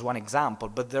economy as one example,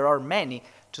 but there are many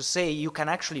to say you can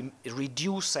actually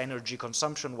reduce energy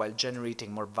consumption while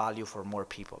generating more value for more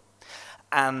people.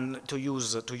 And to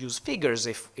use figures,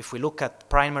 if we look at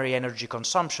primary energy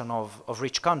consumption of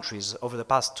rich countries over the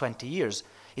past 20 years,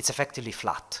 it's effectively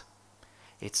flat.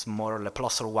 It's more or less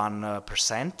plus or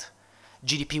 1%.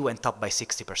 GDP went up by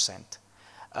 60%.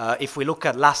 If we look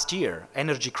at last year,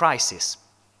 energy crisis,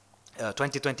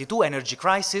 2022 energy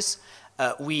crisis,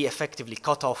 we effectively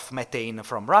cut off methane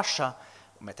from Russia.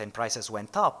 Methane prices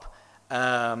went up.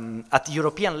 At the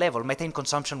European level, methane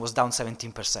consumption was down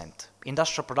 17%.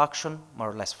 Industrial production, more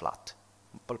or less flat,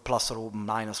 plus or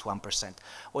minus 1%.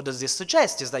 What does this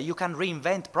suggest is that you can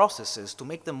reinvent processes to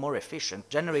make them more efficient,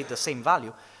 generate the same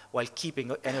value, while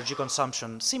keeping energy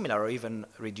consumption similar or even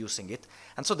reducing it.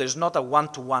 And so there's not a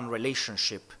one-to-one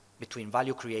relationship between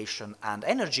value creation and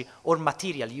energy or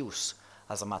material use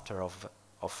as a matter of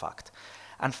fact.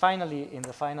 And finally, in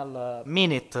the final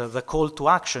minute, the call to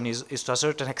action is to a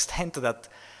certain extent that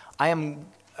I'm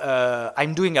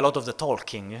doing a lot of the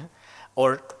talking,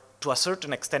 or to a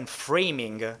certain extent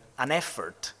framing an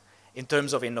effort in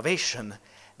terms of innovation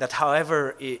that,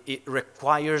 however, it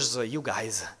requires you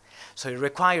guys. So it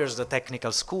requires the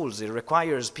technical schools, it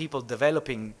requires people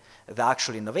developing the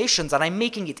actual innovations, and I'm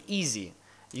making it easy.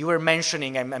 You were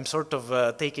mentioning I'm sort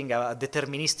of taking a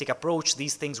deterministic approach,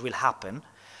 these things will happen.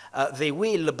 They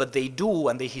will, but they do,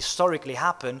 and they historically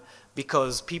happen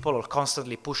because people are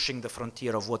constantly pushing the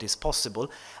frontier of what is possible.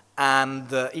 And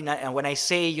when I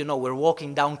say, you know, we're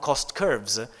walking down cost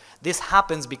curves, this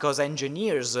happens because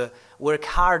engineers work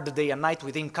hard day and night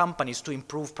within companies to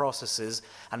improve processes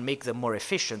and make them more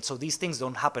efficient. So these things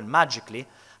don't happen magically.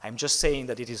 I'm just saying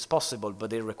that it is possible,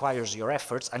 but it requires your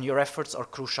efforts, and your efforts are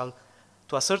crucial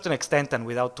to a certain extent and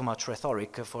without too much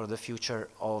rhetoric for the future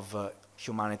of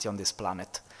humanity on this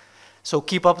planet. So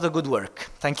keep up the good work.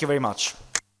 Thank you very much.